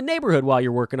walk around the neighborhood while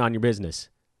you're working on your business.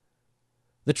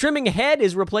 The trimming head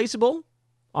is replaceable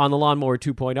on the Lawnmower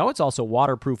 2.0. It's also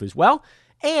waterproof as well.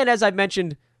 And as I've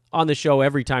mentioned on the show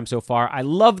every time so far, I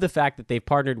love the fact that they've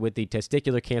partnered with the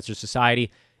Testicular Cancer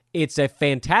Society. It's a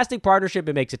fantastic partnership.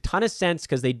 It makes a ton of sense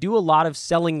because they do a lot of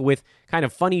selling with kind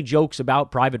of funny jokes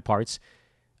about private parts.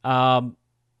 And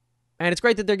it's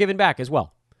great that they're giving back as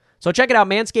well. So check it out,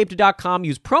 manscaped.com.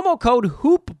 Use promo code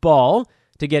HOOPBALL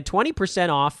to get 20%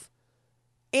 off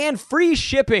and free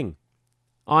shipping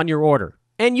on your order.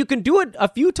 And you can do it a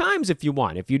few times if you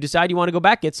want. If you decide you want to go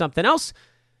back, get something else,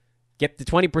 get the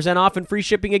 20% off and free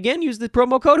shipping again, use the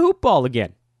promo code HOOPBALL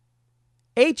again.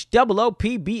 HOOPBALL.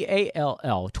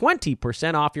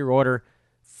 20% off your order,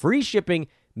 free shipping,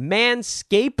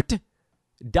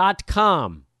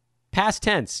 manscaped.com. Past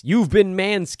tense, you've been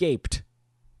manscaped.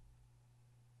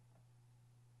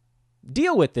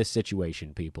 Deal with this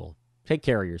situation, people. Take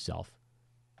care of yourself.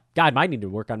 God, I need to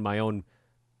work on my own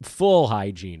full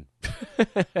hygiene.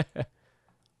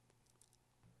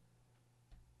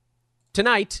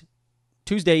 Tonight,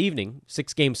 Tuesday evening,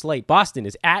 6-game slate. Boston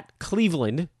is at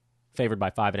Cleveland, favored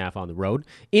by 5.5 on the road.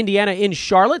 Indiana in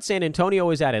Charlotte. San Antonio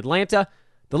is at Atlanta.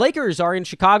 The Lakers are in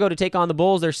Chicago to take on the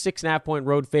Bulls. They're 6.5-point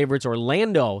road favorites.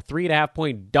 Orlando,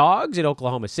 3.5-point dogs at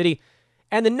Oklahoma City.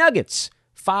 And the Nuggets,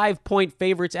 5-point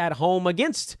favorites at home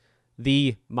against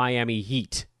the Miami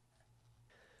Heat.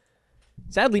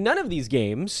 Sadly, none of these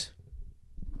games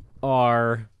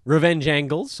are revenge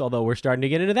angles, although we're starting to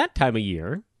get into that time of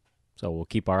year. So we'll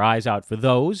keep our eyes out for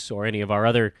those or any of our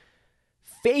other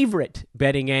favorite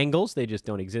betting angles. They just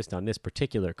don't exist on this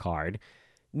particular card.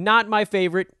 Not my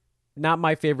favorite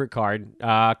card.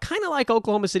 Kind of like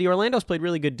Oklahoma City. Orlando's played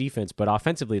really good defense, but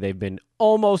offensively they've been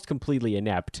almost completely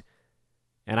inept.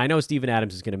 And I know Steven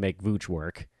Adams is going to make Vooch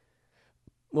work.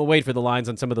 We'll wait for the lines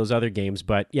on some of those other games,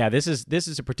 but yeah, this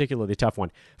is a particularly tough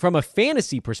one. From a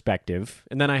fantasy perspective,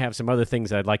 and then I have some other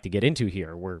things I'd like to get into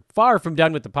here. We're far from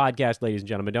done with the podcast, ladies and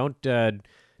gentlemen. Don't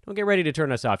get ready to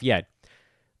turn us off yet.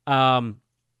 From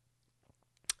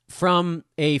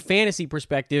a fantasy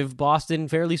perspective, Boston,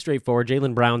 fairly straightforward.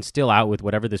 Jaylen Brown still out with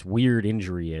whatever this weird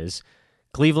injury is.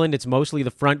 Cleveland, it's mostly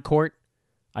the front court.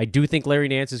 I do think Larry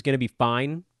Nance is going to be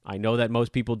fine. I know that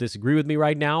most people disagree with me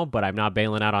right now, but I'm not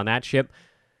bailing out on that ship.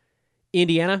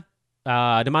 Indiana,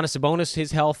 Domantas Sabonis,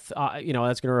 his health, that's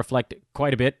going to reflect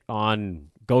quite a bit on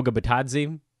Goga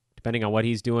Bitadze, depending on what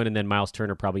he's doing, and then Miles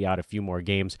Turner probably out a few more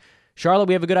games. Charlotte,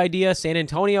 we have a good idea. San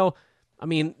Antonio,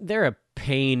 they're a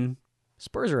pain.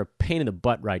 Spurs are a pain in the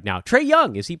butt right now. Trae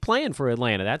Young, is he playing for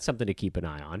Atlanta? That's something to keep an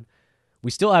eye on.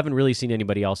 We still haven't really seen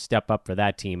anybody else step up for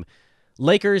that team.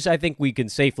 Lakers, I think we can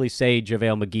safely say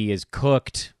JaVale McGee is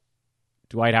cooked.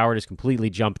 Dwight Howard has completely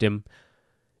jumped him.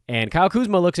 And Kyle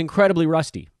Kuzma looks incredibly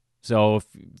rusty. So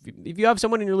if you have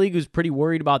someone in your league who's pretty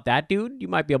worried about that dude, you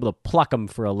might be able to pluck him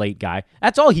for a late guy.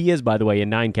 That's all he is, by the way, in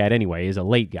 9-cat anyway, is a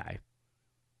late guy.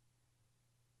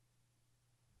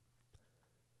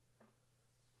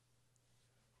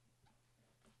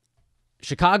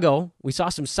 Chicago, we saw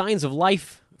some signs of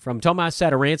life from Tomas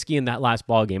Satoransky in that last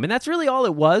ball game, and that's really all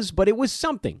it was, but it was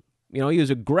something. You know, he was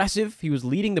aggressive. He was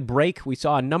leading the break. We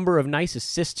saw a number of nice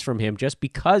assists from him just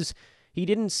because he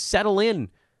didn't settle in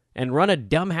and run a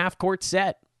dumb half-court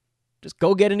set. Just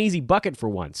go get an easy bucket for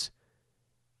once.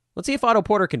 Let's see if Otto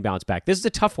Porter can bounce back. This is a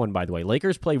tough one, by the way.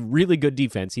 Lakers play really good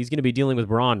defense. He's going to be dealing with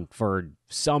Braun for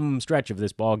some stretch of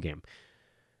this ball game.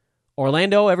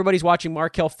 Orlando, everybody's watching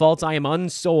Markelle Fultz. I am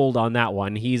unsold on that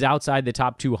one. He's outside the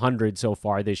top 200 so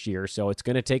far this year, so it's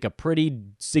going to take a pretty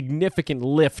significant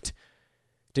lift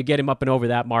to get him up and over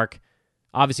that mark.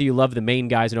 Obviously, you love the main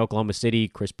guys in Oklahoma City.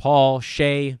 Chris Paul,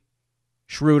 Shea,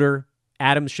 Schroeder.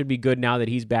 Adams should be good now that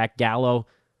he's back. Gallo,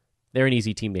 they're an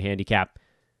easy team to handicap.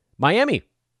 Miami,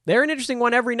 they're an interesting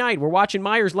one every night. We're watching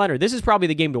Myers-Leonard. This is probably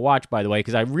the game to watch, by the way,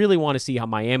 because I really want to see how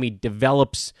Miami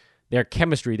develops their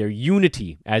chemistry, their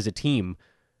unity as a team.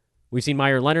 We've seen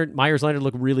Myers-Leonard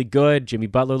look really good. Jimmy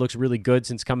Butler looks really good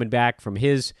since coming back from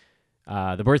the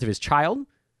birth of his child.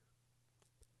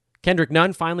 Kendrick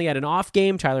Nunn finally had an off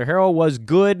game. Tyler Herro was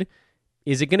good.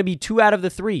 Is it going to be 2 out of the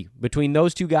 3 between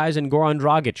those two guys and Goran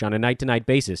Dragic on a night-to-night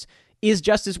basis? Is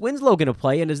Justice Winslow going to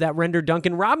play, and does that render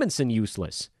Duncan Robinson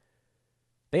useless?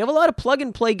 They have a lot of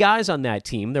plug-and-play guys on that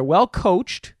team. They're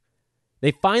well-coached.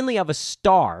 They finally have a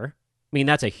star. I mean,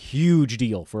 that's a huge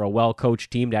deal for a well-coached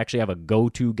team to actually have a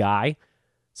go-to guy,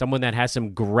 someone that has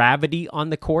some gravity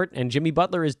on the court, and Jimmy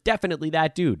Butler is definitely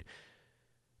that dude.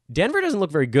 Denver doesn't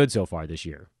look very good so far this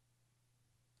year,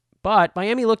 but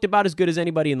Miami looked about as good as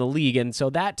anybody in the league, and so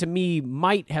that, to me,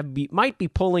 might be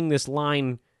pulling this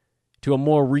line to a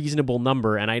more reasonable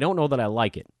number, and I don't know that I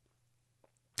like it.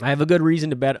 I have a good reason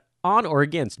to bet on or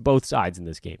against both sides in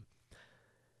this game.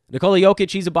 Nikola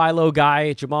Jokic, he's a buy low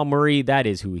guy. Jamal Murray, that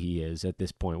is who he is at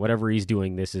this point. Whatever he's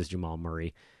doing, this is Jamal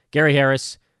Murray. Gary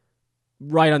Harris,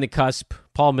 right on the cusp.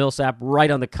 Paul Millsap,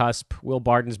 right on the cusp. Will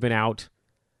Barton's been out.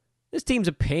 This team's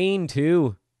a pain,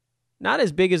 too. Not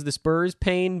as big as the Spurs'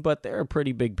 pain, but they're a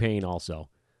pretty big pain also.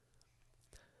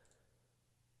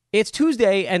 It's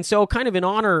Tuesday, and so kind of in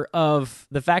honor of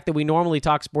the fact that we normally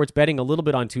talk sports betting a little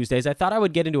bit on Tuesdays, I thought I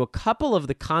would get into a couple of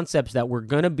the concepts that we're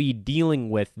going to be dealing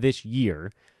with this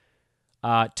year.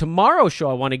 Tomorrow's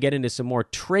show, I want to get into some more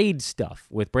trade stuff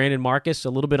with Brandon Marcus, a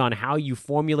little bit on how you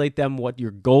formulate them, what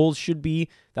your goals should be.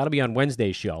 That'll be on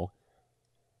Wednesday's show.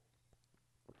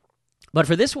 But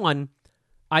for this one,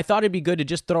 I thought it'd be good to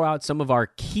just throw out some of our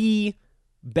key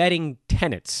betting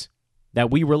tenets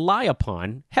that we rely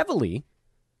upon heavily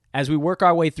as we work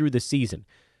our way through the season.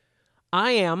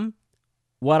 I am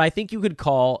what I think you could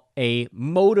call a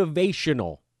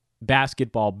motivational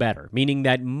basketball bettor, meaning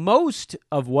that most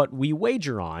of what we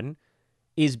wager on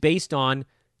is based on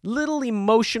little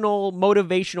emotional,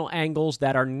 motivational angles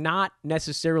that are not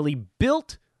necessarily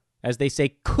built, as they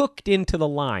say, cooked into the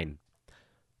line.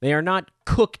 They are not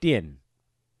cooked in.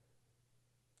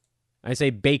 I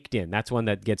say baked in. That's one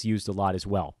that gets used a lot as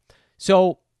well.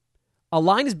 So a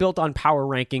line is built on power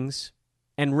rankings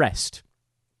and rest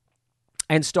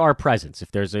and star presence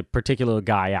if there's a particular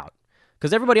guy out.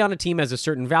 Because everybody on a team has a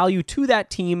certain value to that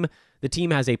team. The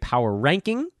team has a power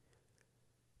ranking.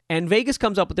 And Vegas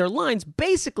comes up with their lines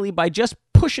basically by just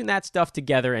pushing that stuff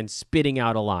together and spitting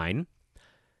out a line.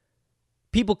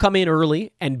 People come in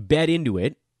early and bet into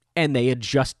it, and they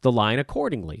adjust the line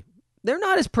accordingly. They're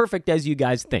not as perfect as you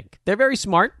guys think. They're very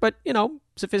smart, but,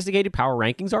 sophisticated power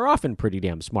rankings are often pretty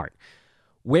damn smart.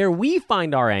 Where we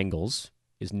find our angles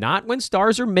is not when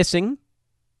stars are missing,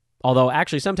 although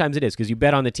actually sometimes it is, because you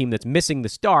bet on the team that's missing the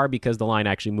star because the line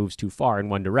actually moves too far in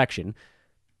one direction.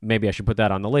 Maybe I should put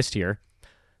that on the list here.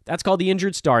 That's called the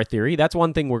injured star theory. That's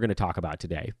one thing we're going to talk about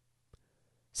today.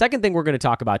 Second thing we're going to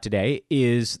talk about today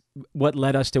is what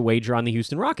led us to wager on the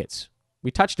Houston Rockets. We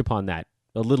touched upon that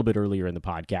a little bit earlier in the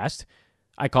podcast.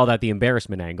 I call that the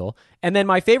embarrassment angle. And then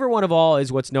my favorite one of all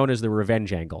is what's known as the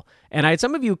revenge angle. And I had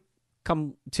some of you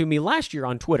come to me last year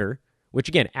on Twitter, which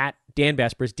again, at Dan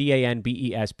Besbris,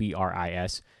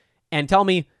 DanBesbris, and tell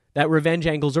me that revenge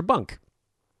angles are bunk.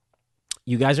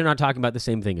 You guys are not talking about the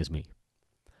same thing as me.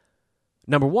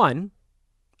 Number one,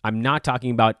 I'm not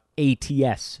talking about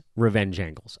ATS revenge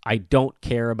angles. I don't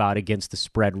care about against the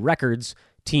spread records,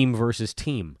 team versus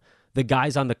team. The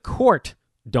guys on the court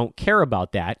don't care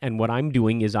about that, and what I'm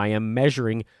doing is I am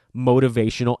measuring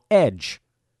motivational edge.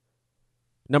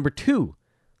 Number two,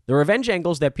 the revenge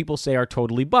angles that people say are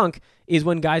totally bunk is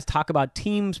when guys talk about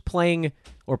teams playing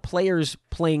or players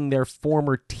playing their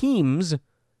former teams,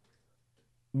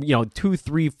 2,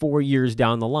 3, 4 years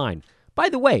down the line. By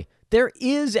the way, there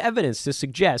is evidence to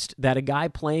suggest that a guy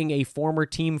playing a former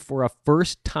team for a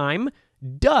first time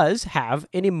does have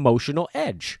an emotional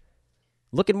edge.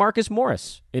 Look at Marcus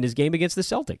Morris in his game against the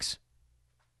Celtics.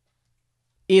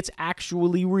 It's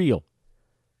actually real.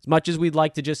 As much as we'd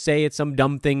like to just say it's some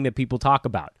dumb thing that people talk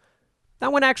about,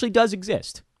 that one actually does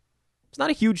exist. It's not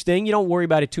a huge thing. You don't worry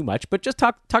about it too much, but just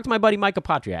talk to my buddy Micah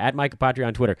Patria, at Micah Patria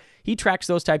on Twitter. He tracks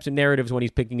those types of narratives when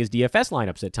he's picking his DFS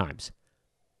lineups at times.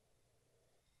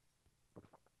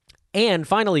 And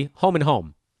finally, home and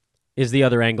home is the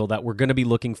other angle that we're going to be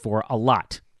looking for a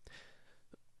lot.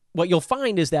 What you'll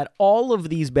find is that all of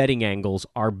these betting angles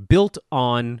are built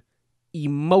on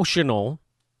emotional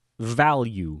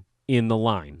value in the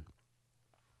line.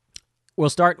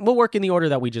 We'll work in the order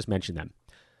that we just mentioned them.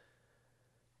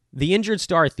 The injured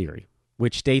star theory,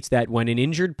 which states that when an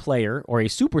injured player or a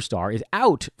superstar is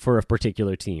out for a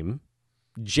particular team,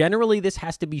 generally this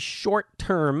has to be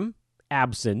short-term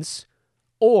absence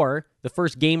or the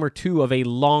first game or two of a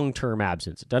long-term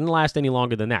absence. It doesn't last any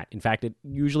longer than that. In fact, it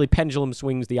usually pendulum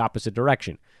swings the opposite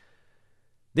direction.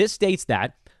 This states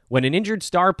that when an injured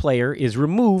star player is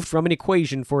removed from an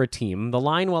equation for a team, the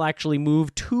line will actually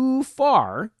move too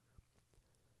far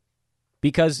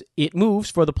because it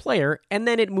moves for the player, and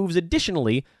then it moves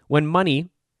additionally when money,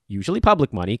 usually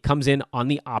public money, comes in on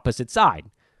the opposite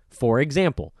side. For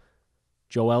example,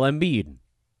 Joel Embiid,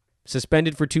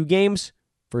 suspended for 2 games.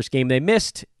 First game they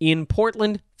missed in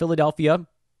Portland. Philadelphia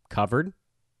covered,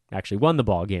 actually won the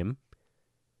ball game.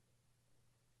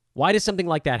 Why does something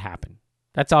like that happen?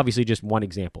 That's obviously just one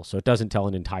example, so it doesn't tell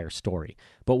an entire story.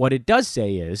 But what it does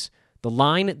say is the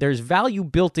line, there's value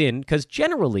built in because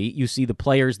generally you see the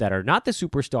players that are not the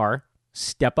superstar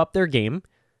step up their game.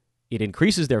 It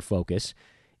increases their focus.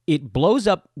 It blows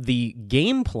up the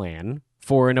game plan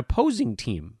for an opposing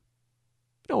team.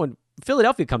 You know, when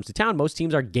Philadelphia comes to town, most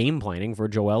teams are game planning for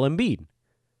Joel Embiid.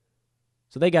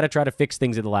 So they got to try to fix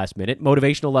things at the last minute.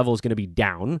 Motivational level is going to be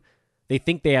down. They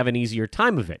think they have an easier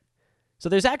time of it. So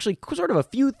there's actually sort of a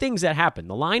few things that happen.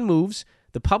 The line moves.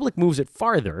 The public moves it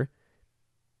farther.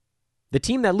 The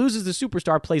team that loses the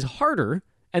superstar plays harder,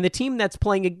 and the team that's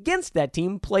playing against that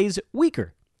team plays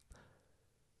weaker.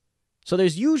 So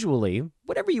there's usually,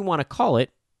 whatever you want to call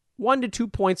it, 1 to 2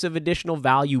 points of additional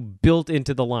value built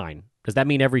into the line. Does that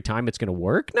mean every time it's going to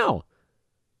work? No.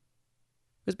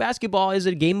 Because basketball is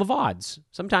a game of odds.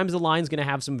 Sometimes the line's going to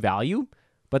have some value,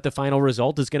 but the final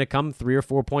result is going to come 3 or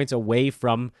 4 points away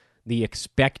from the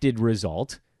expected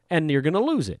result, and you're going to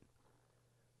lose it.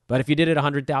 But if you did it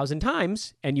 100,000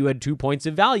 times and you had 2 points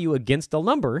of value against a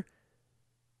number,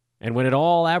 and when it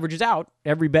all averages out,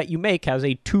 every bet you make has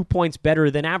a 2 points better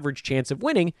than average chance of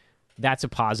winning, that's a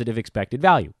positive expected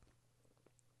value.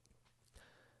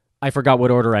 I forgot what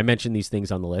order I mentioned these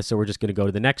things on the list, so we're just going to go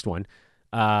to the next one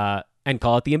and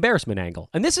call it the embarrassment angle.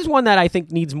 And this is one that I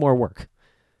think needs more work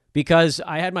because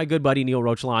I had my good buddy Neil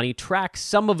Rochlani track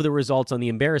some of the results on the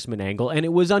embarrassment angle, and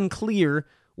it was unclear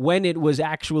when it was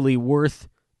actually worth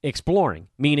exploring,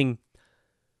 meaning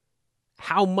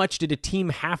how much did a team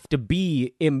have to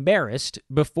be embarrassed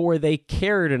before they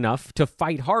cared enough to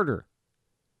fight harder?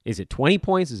 Is it 20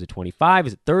 points? Is it 25?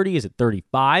 Is it 30? Is it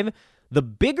 35? The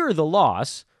bigger the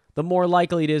loss, the more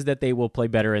likely it is that they will play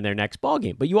better in their next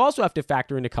ballgame. But you also have to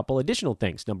factor in a couple additional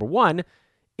things. Number one,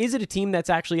 is it a team that's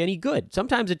actually any good?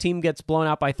 Sometimes a team gets blown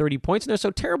out by 30 points and they're so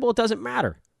terrible it doesn't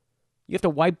matter. You have to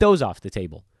wipe those off the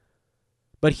table.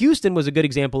 But Houston was a good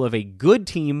example of a good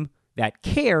team that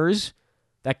cares,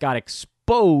 that got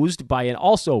exposed by an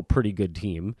also pretty good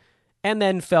team, and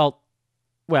then felt,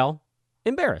 well,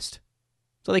 embarrassed.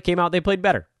 So they came out, they played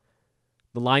better.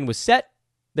 The line was set.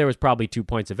 There was probably 2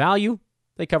 points of value.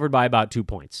 They covered by about 2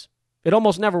 points. It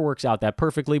almost never works out that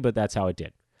perfectly, but that's how it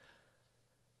did.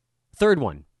 Third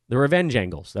one, the revenge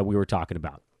angles that we were talking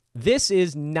about. This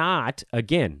is not,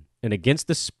 again, an against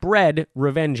the spread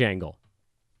revenge angle.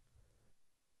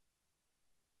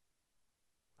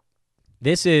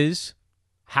 This is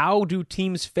how do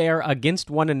teams fare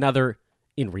against one another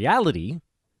in reality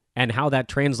and how that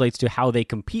translates to how they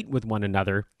compete with one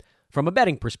another from a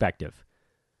betting perspective.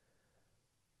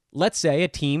 Let's say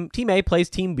Team A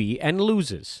plays Team B and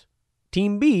loses.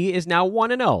 Team B is now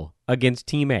 1-0 against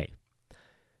Team A.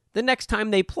 The next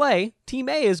time they play, Team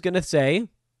A is going to say,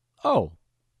 oh,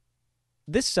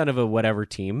 this son of a whatever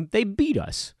team, they beat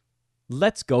us.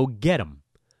 Let's go get them.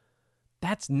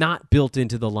 That's not built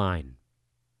into the line.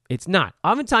 It's not.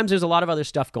 Oftentimes, there's a lot of other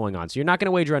stuff going on, so you're not going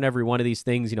to wager on every one of these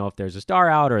things, if there's a star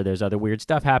out or there's other weird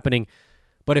stuff happening.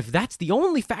 But if that's the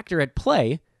only factor at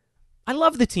play, I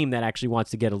love the team that actually wants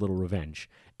to get a little revenge.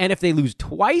 And if they lose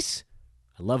twice,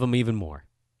 I love them even more.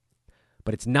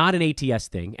 But it's not an ATS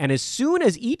thing. And as soon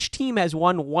as each team has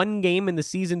won one game in the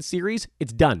season series,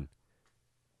 it's done.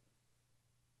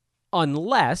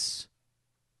 Unless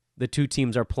the two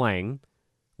teams are playing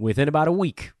within about a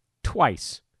week,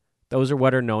 twice. Those are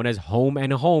what are known as home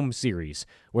and home series,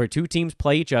 where two teams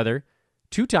play each other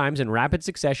 2 times in rapid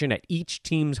succession at each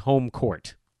team's home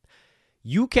court.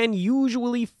 You can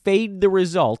usually fade the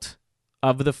result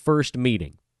of the first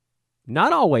meeting.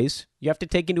 Not always. You have to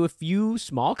take into a few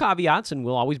small caveats, and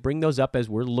we'll always bring those up as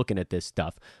we're looking at this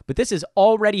stuff. But this has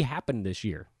already happened this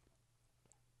year.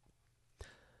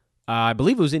 I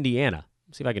believe it was Indiana.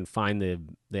 Let's see if I can find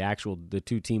the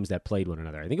 2 teams that played one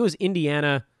another. I think it was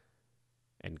Indiana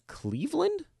and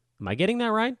Cleveland. Am I getting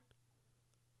that right?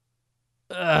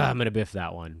 I'm going to biff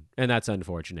that one, and that's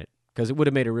unfortunate because it would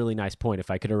have made a really nice point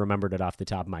if I could have remembered it off the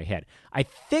top of my head. I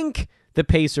think the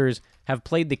Pacers have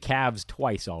played the Cavs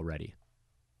twice already.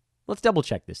 Let's double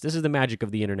check this. This is the magic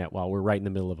of the internet while we're right in the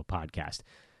middle of a podcast.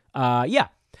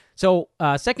 So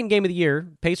second game of the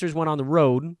year, Pacers went on the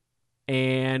road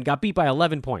and got beat by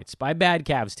 11 points by a bad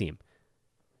Cavs team.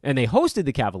 And they hosted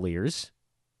the Cavaliers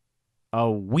a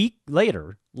week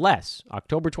later,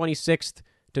 October 26th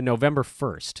to November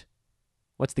 1st.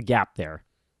 What's the gap there?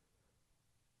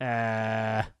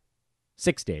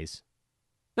 6 days.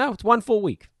 No, it's 1 full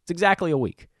week. It's exactly a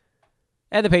week.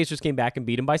 And the Pacers came back and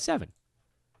beat them by 7.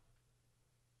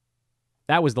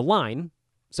 That was the line,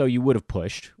 so you would have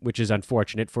pushed, which is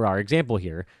unfortunate for our example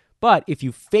here. But if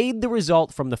you fade the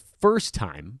result from the first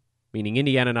time, meaning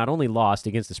Indiana not only lost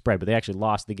against the spread, but they actually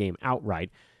lost the game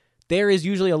outright, there is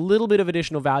usually a little bit of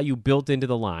additional value built into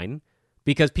the line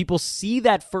because people see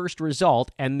that first result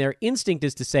and their instinct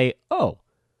is to say, oh,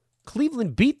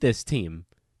 Cleveland beat this team.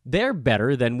 They're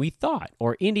better than we thought.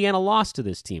 Or Indiana lost to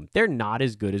this team. They're not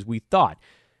as good as we thought.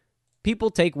 People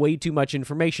take way too much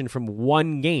information from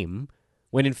one game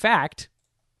when, in fact,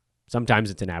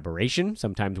 sometimes it's an aberration.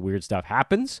 Sometimes weird stuff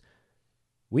happens.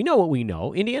 We know what we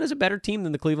know. Indiana's a better team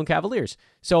than the Cleveland Cavaliers.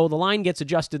 So the line gets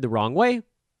adjusted the wrong way.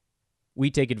 We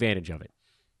take advantage of it.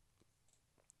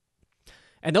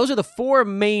 And those are the 4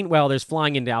 main, well, there's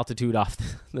flying into altitude off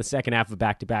the second half of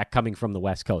back-to-back coming from the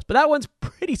West Coast. But that one's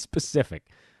pretty specific.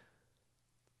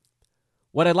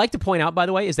 What I'd like to point out, by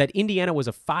the way, is that Indiana was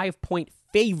a 5-point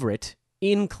favorite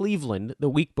in Cleveland the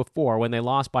week before when they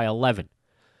lost by 11.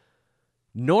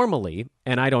 Normally,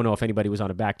 and I don't know if anybody was on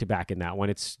a back-to-back in that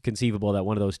one, it's conceivable that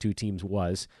one of those 2 teams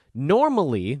was.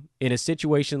 Normally, in a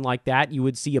situation like that, you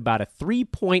would see about a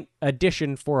 3-point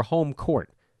addition for home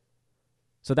court.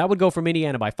 So that would go from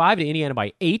Indiana by 5 to Indiana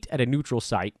by 8 at a neutral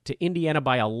site to Indiana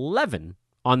by 11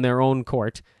 on their own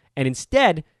court. And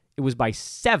instead, it was by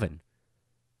 7.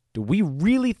 Do we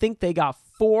really think they got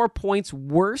 4 points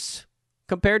worse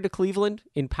compared to Cleveland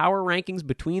in power rankings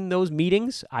between those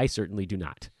meetings? I certainly do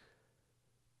not.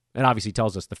 It obviously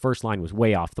tells us the first line was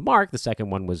way off the mark. The second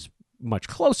one was much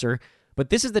closer. But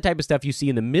this is the type of stuff you see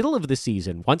in the middle of the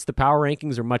season, once the power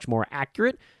rankings are much more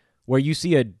accurate, where you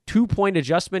see a 2-point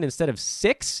adjustment instead of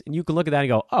 6, and you can look at that and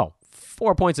go, oh,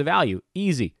 4 points of value,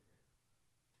 easy.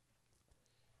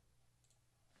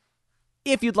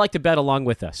 If you'd like to bet along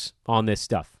with us on this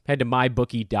stuff, head to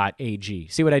mybookie.ag.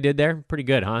 See what I did there? Pretty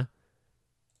good, huh?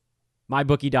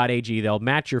 mybookie.ag. They'll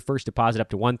match your first deposit up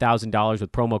to $1,000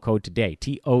 with promo code TODAY,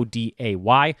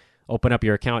 TODAY. Open up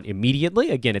your account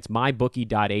immediately. Again, it's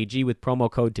mybookie.ag with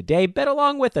promo code TODAY. Bet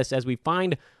along with us as we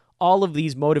find all of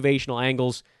these motivational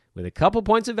angles with a couple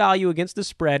points of value against the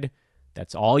spread.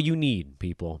 That's all you need,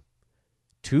 people.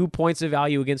 2 points of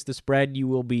value against the spread, you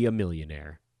will be a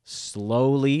millionaire.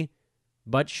 Slowly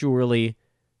but surely.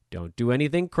 Don't do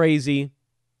anything crazy,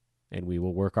 and we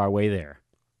will work our way there.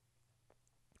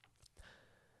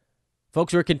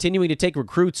 Folks, we're continuing to take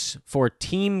recruits for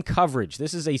team coverage.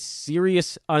 This is a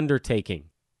serious undertaking.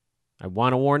 I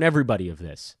want to warn everybody of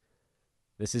this.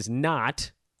 This is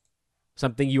not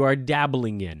something you are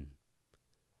dabbling in.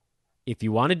 If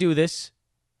you want to do this,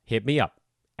 hit me up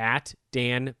at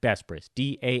Dan Besbris,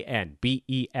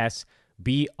 DANBESBRIS.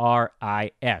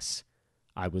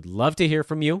 I would love to hear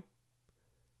from you.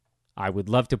 I would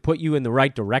love to put you in the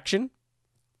right direction,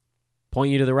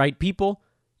 point you to the right people.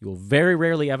 You will very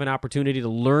rarely have an opportunity to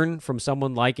learn from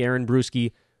someone like Aaron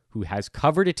Bruski, who has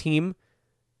covered a team.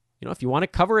 You know, if you want to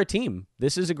cover a team,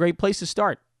 this is a great place to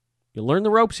start. You'll learn the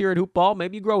ropes here at Hoop Ball.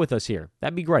 Maybe you grow with us here.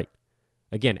 That'd be great.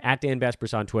 Again, at Dan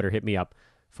Besbris on Twitter. Hit me up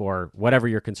for whatever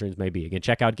your concerns may be. Again,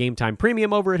 check out Game Time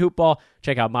Premium over at Hoop Ball.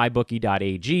 Check out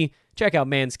mybookie.ag. Check out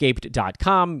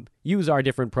manscaped.com. Use our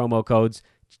different promo codes.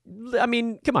 I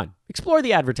mean, come on. Explore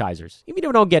the advertisers. Even if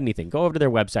you don't get anything, go over to their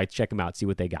websites, check them out, see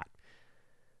what they got.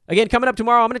 Again, coming up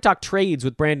tomorrow, I'm going to talk trades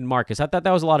with Brandon Marcus. I thought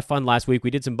that was a lot of fun last week. We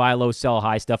did some buy low, sell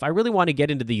high stuff. I really want to get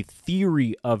into the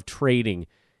theory of trading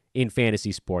in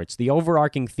fantasy sports. The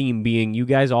overarching theme being you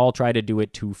guys all try to do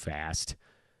it too fast.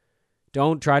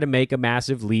 Don't try to make a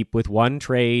massive leap with one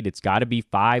trade. It's got to be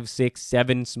 5, 6,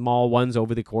 7 small ones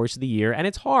over the course of the year. And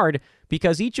it's hard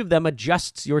because each of them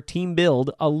adjusts your team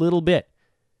build a little bit.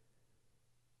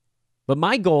 But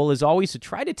my goal is always to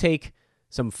try to take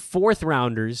some fourth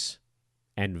rounders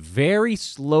and very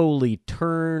slowly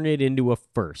turn it into a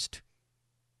first.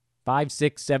 5,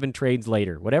 6, 7 trades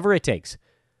later, whatever it takes.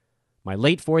 My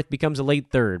late fourth becomes a late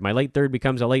third. My late third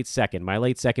becomes a late second. My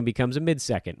late second becomes a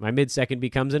mid-second. My mid-second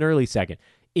becomes an early second.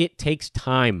 It takes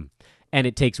time, and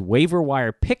it takes waiver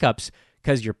wire pickups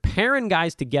because you're pairing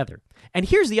guys together. And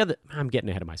here's the other... I'm getting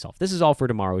ahead of myself. This is all for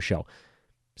tomorrow's show.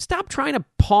 Stop trying to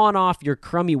pawn off your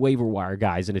crummy waiver wire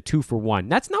guys in a 2-for-1.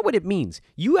 That's not what it means.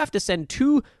 You have to send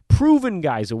 2 proven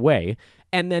guys away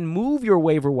and then move your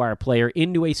waiver wire player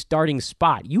into a starting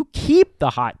spot. You keep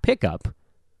the hot pickup.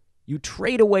 You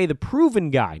trade away the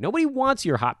proven guy. Nobody wants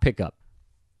your hot pickup.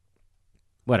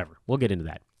 Whatever. We'll get into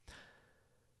that.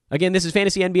 Again, this is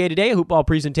Fantasy NBA Today, a hoopball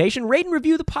presentation. Rate and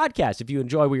review the podcast if you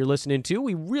enjoy what you're listening to.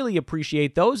 We really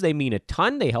appreciate those. They mean a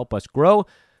ton. They help us grow.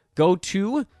 Go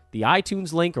to the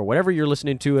iTunes link or whatever you're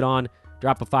listening to it on.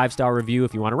 Drop a 5-star review.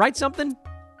 If you want to write something,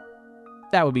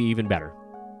 that would be even better.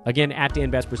 Again, at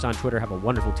Dan Vespers on Twitter. Have a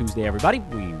wonderful Tuesday, everybody.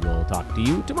 We will talk to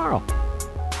you tomorrow.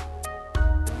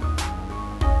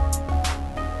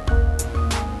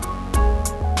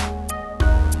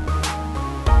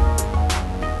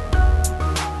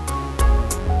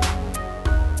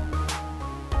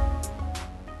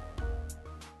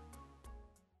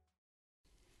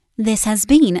 This has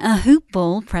been a Hoop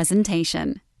Ball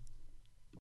presentation.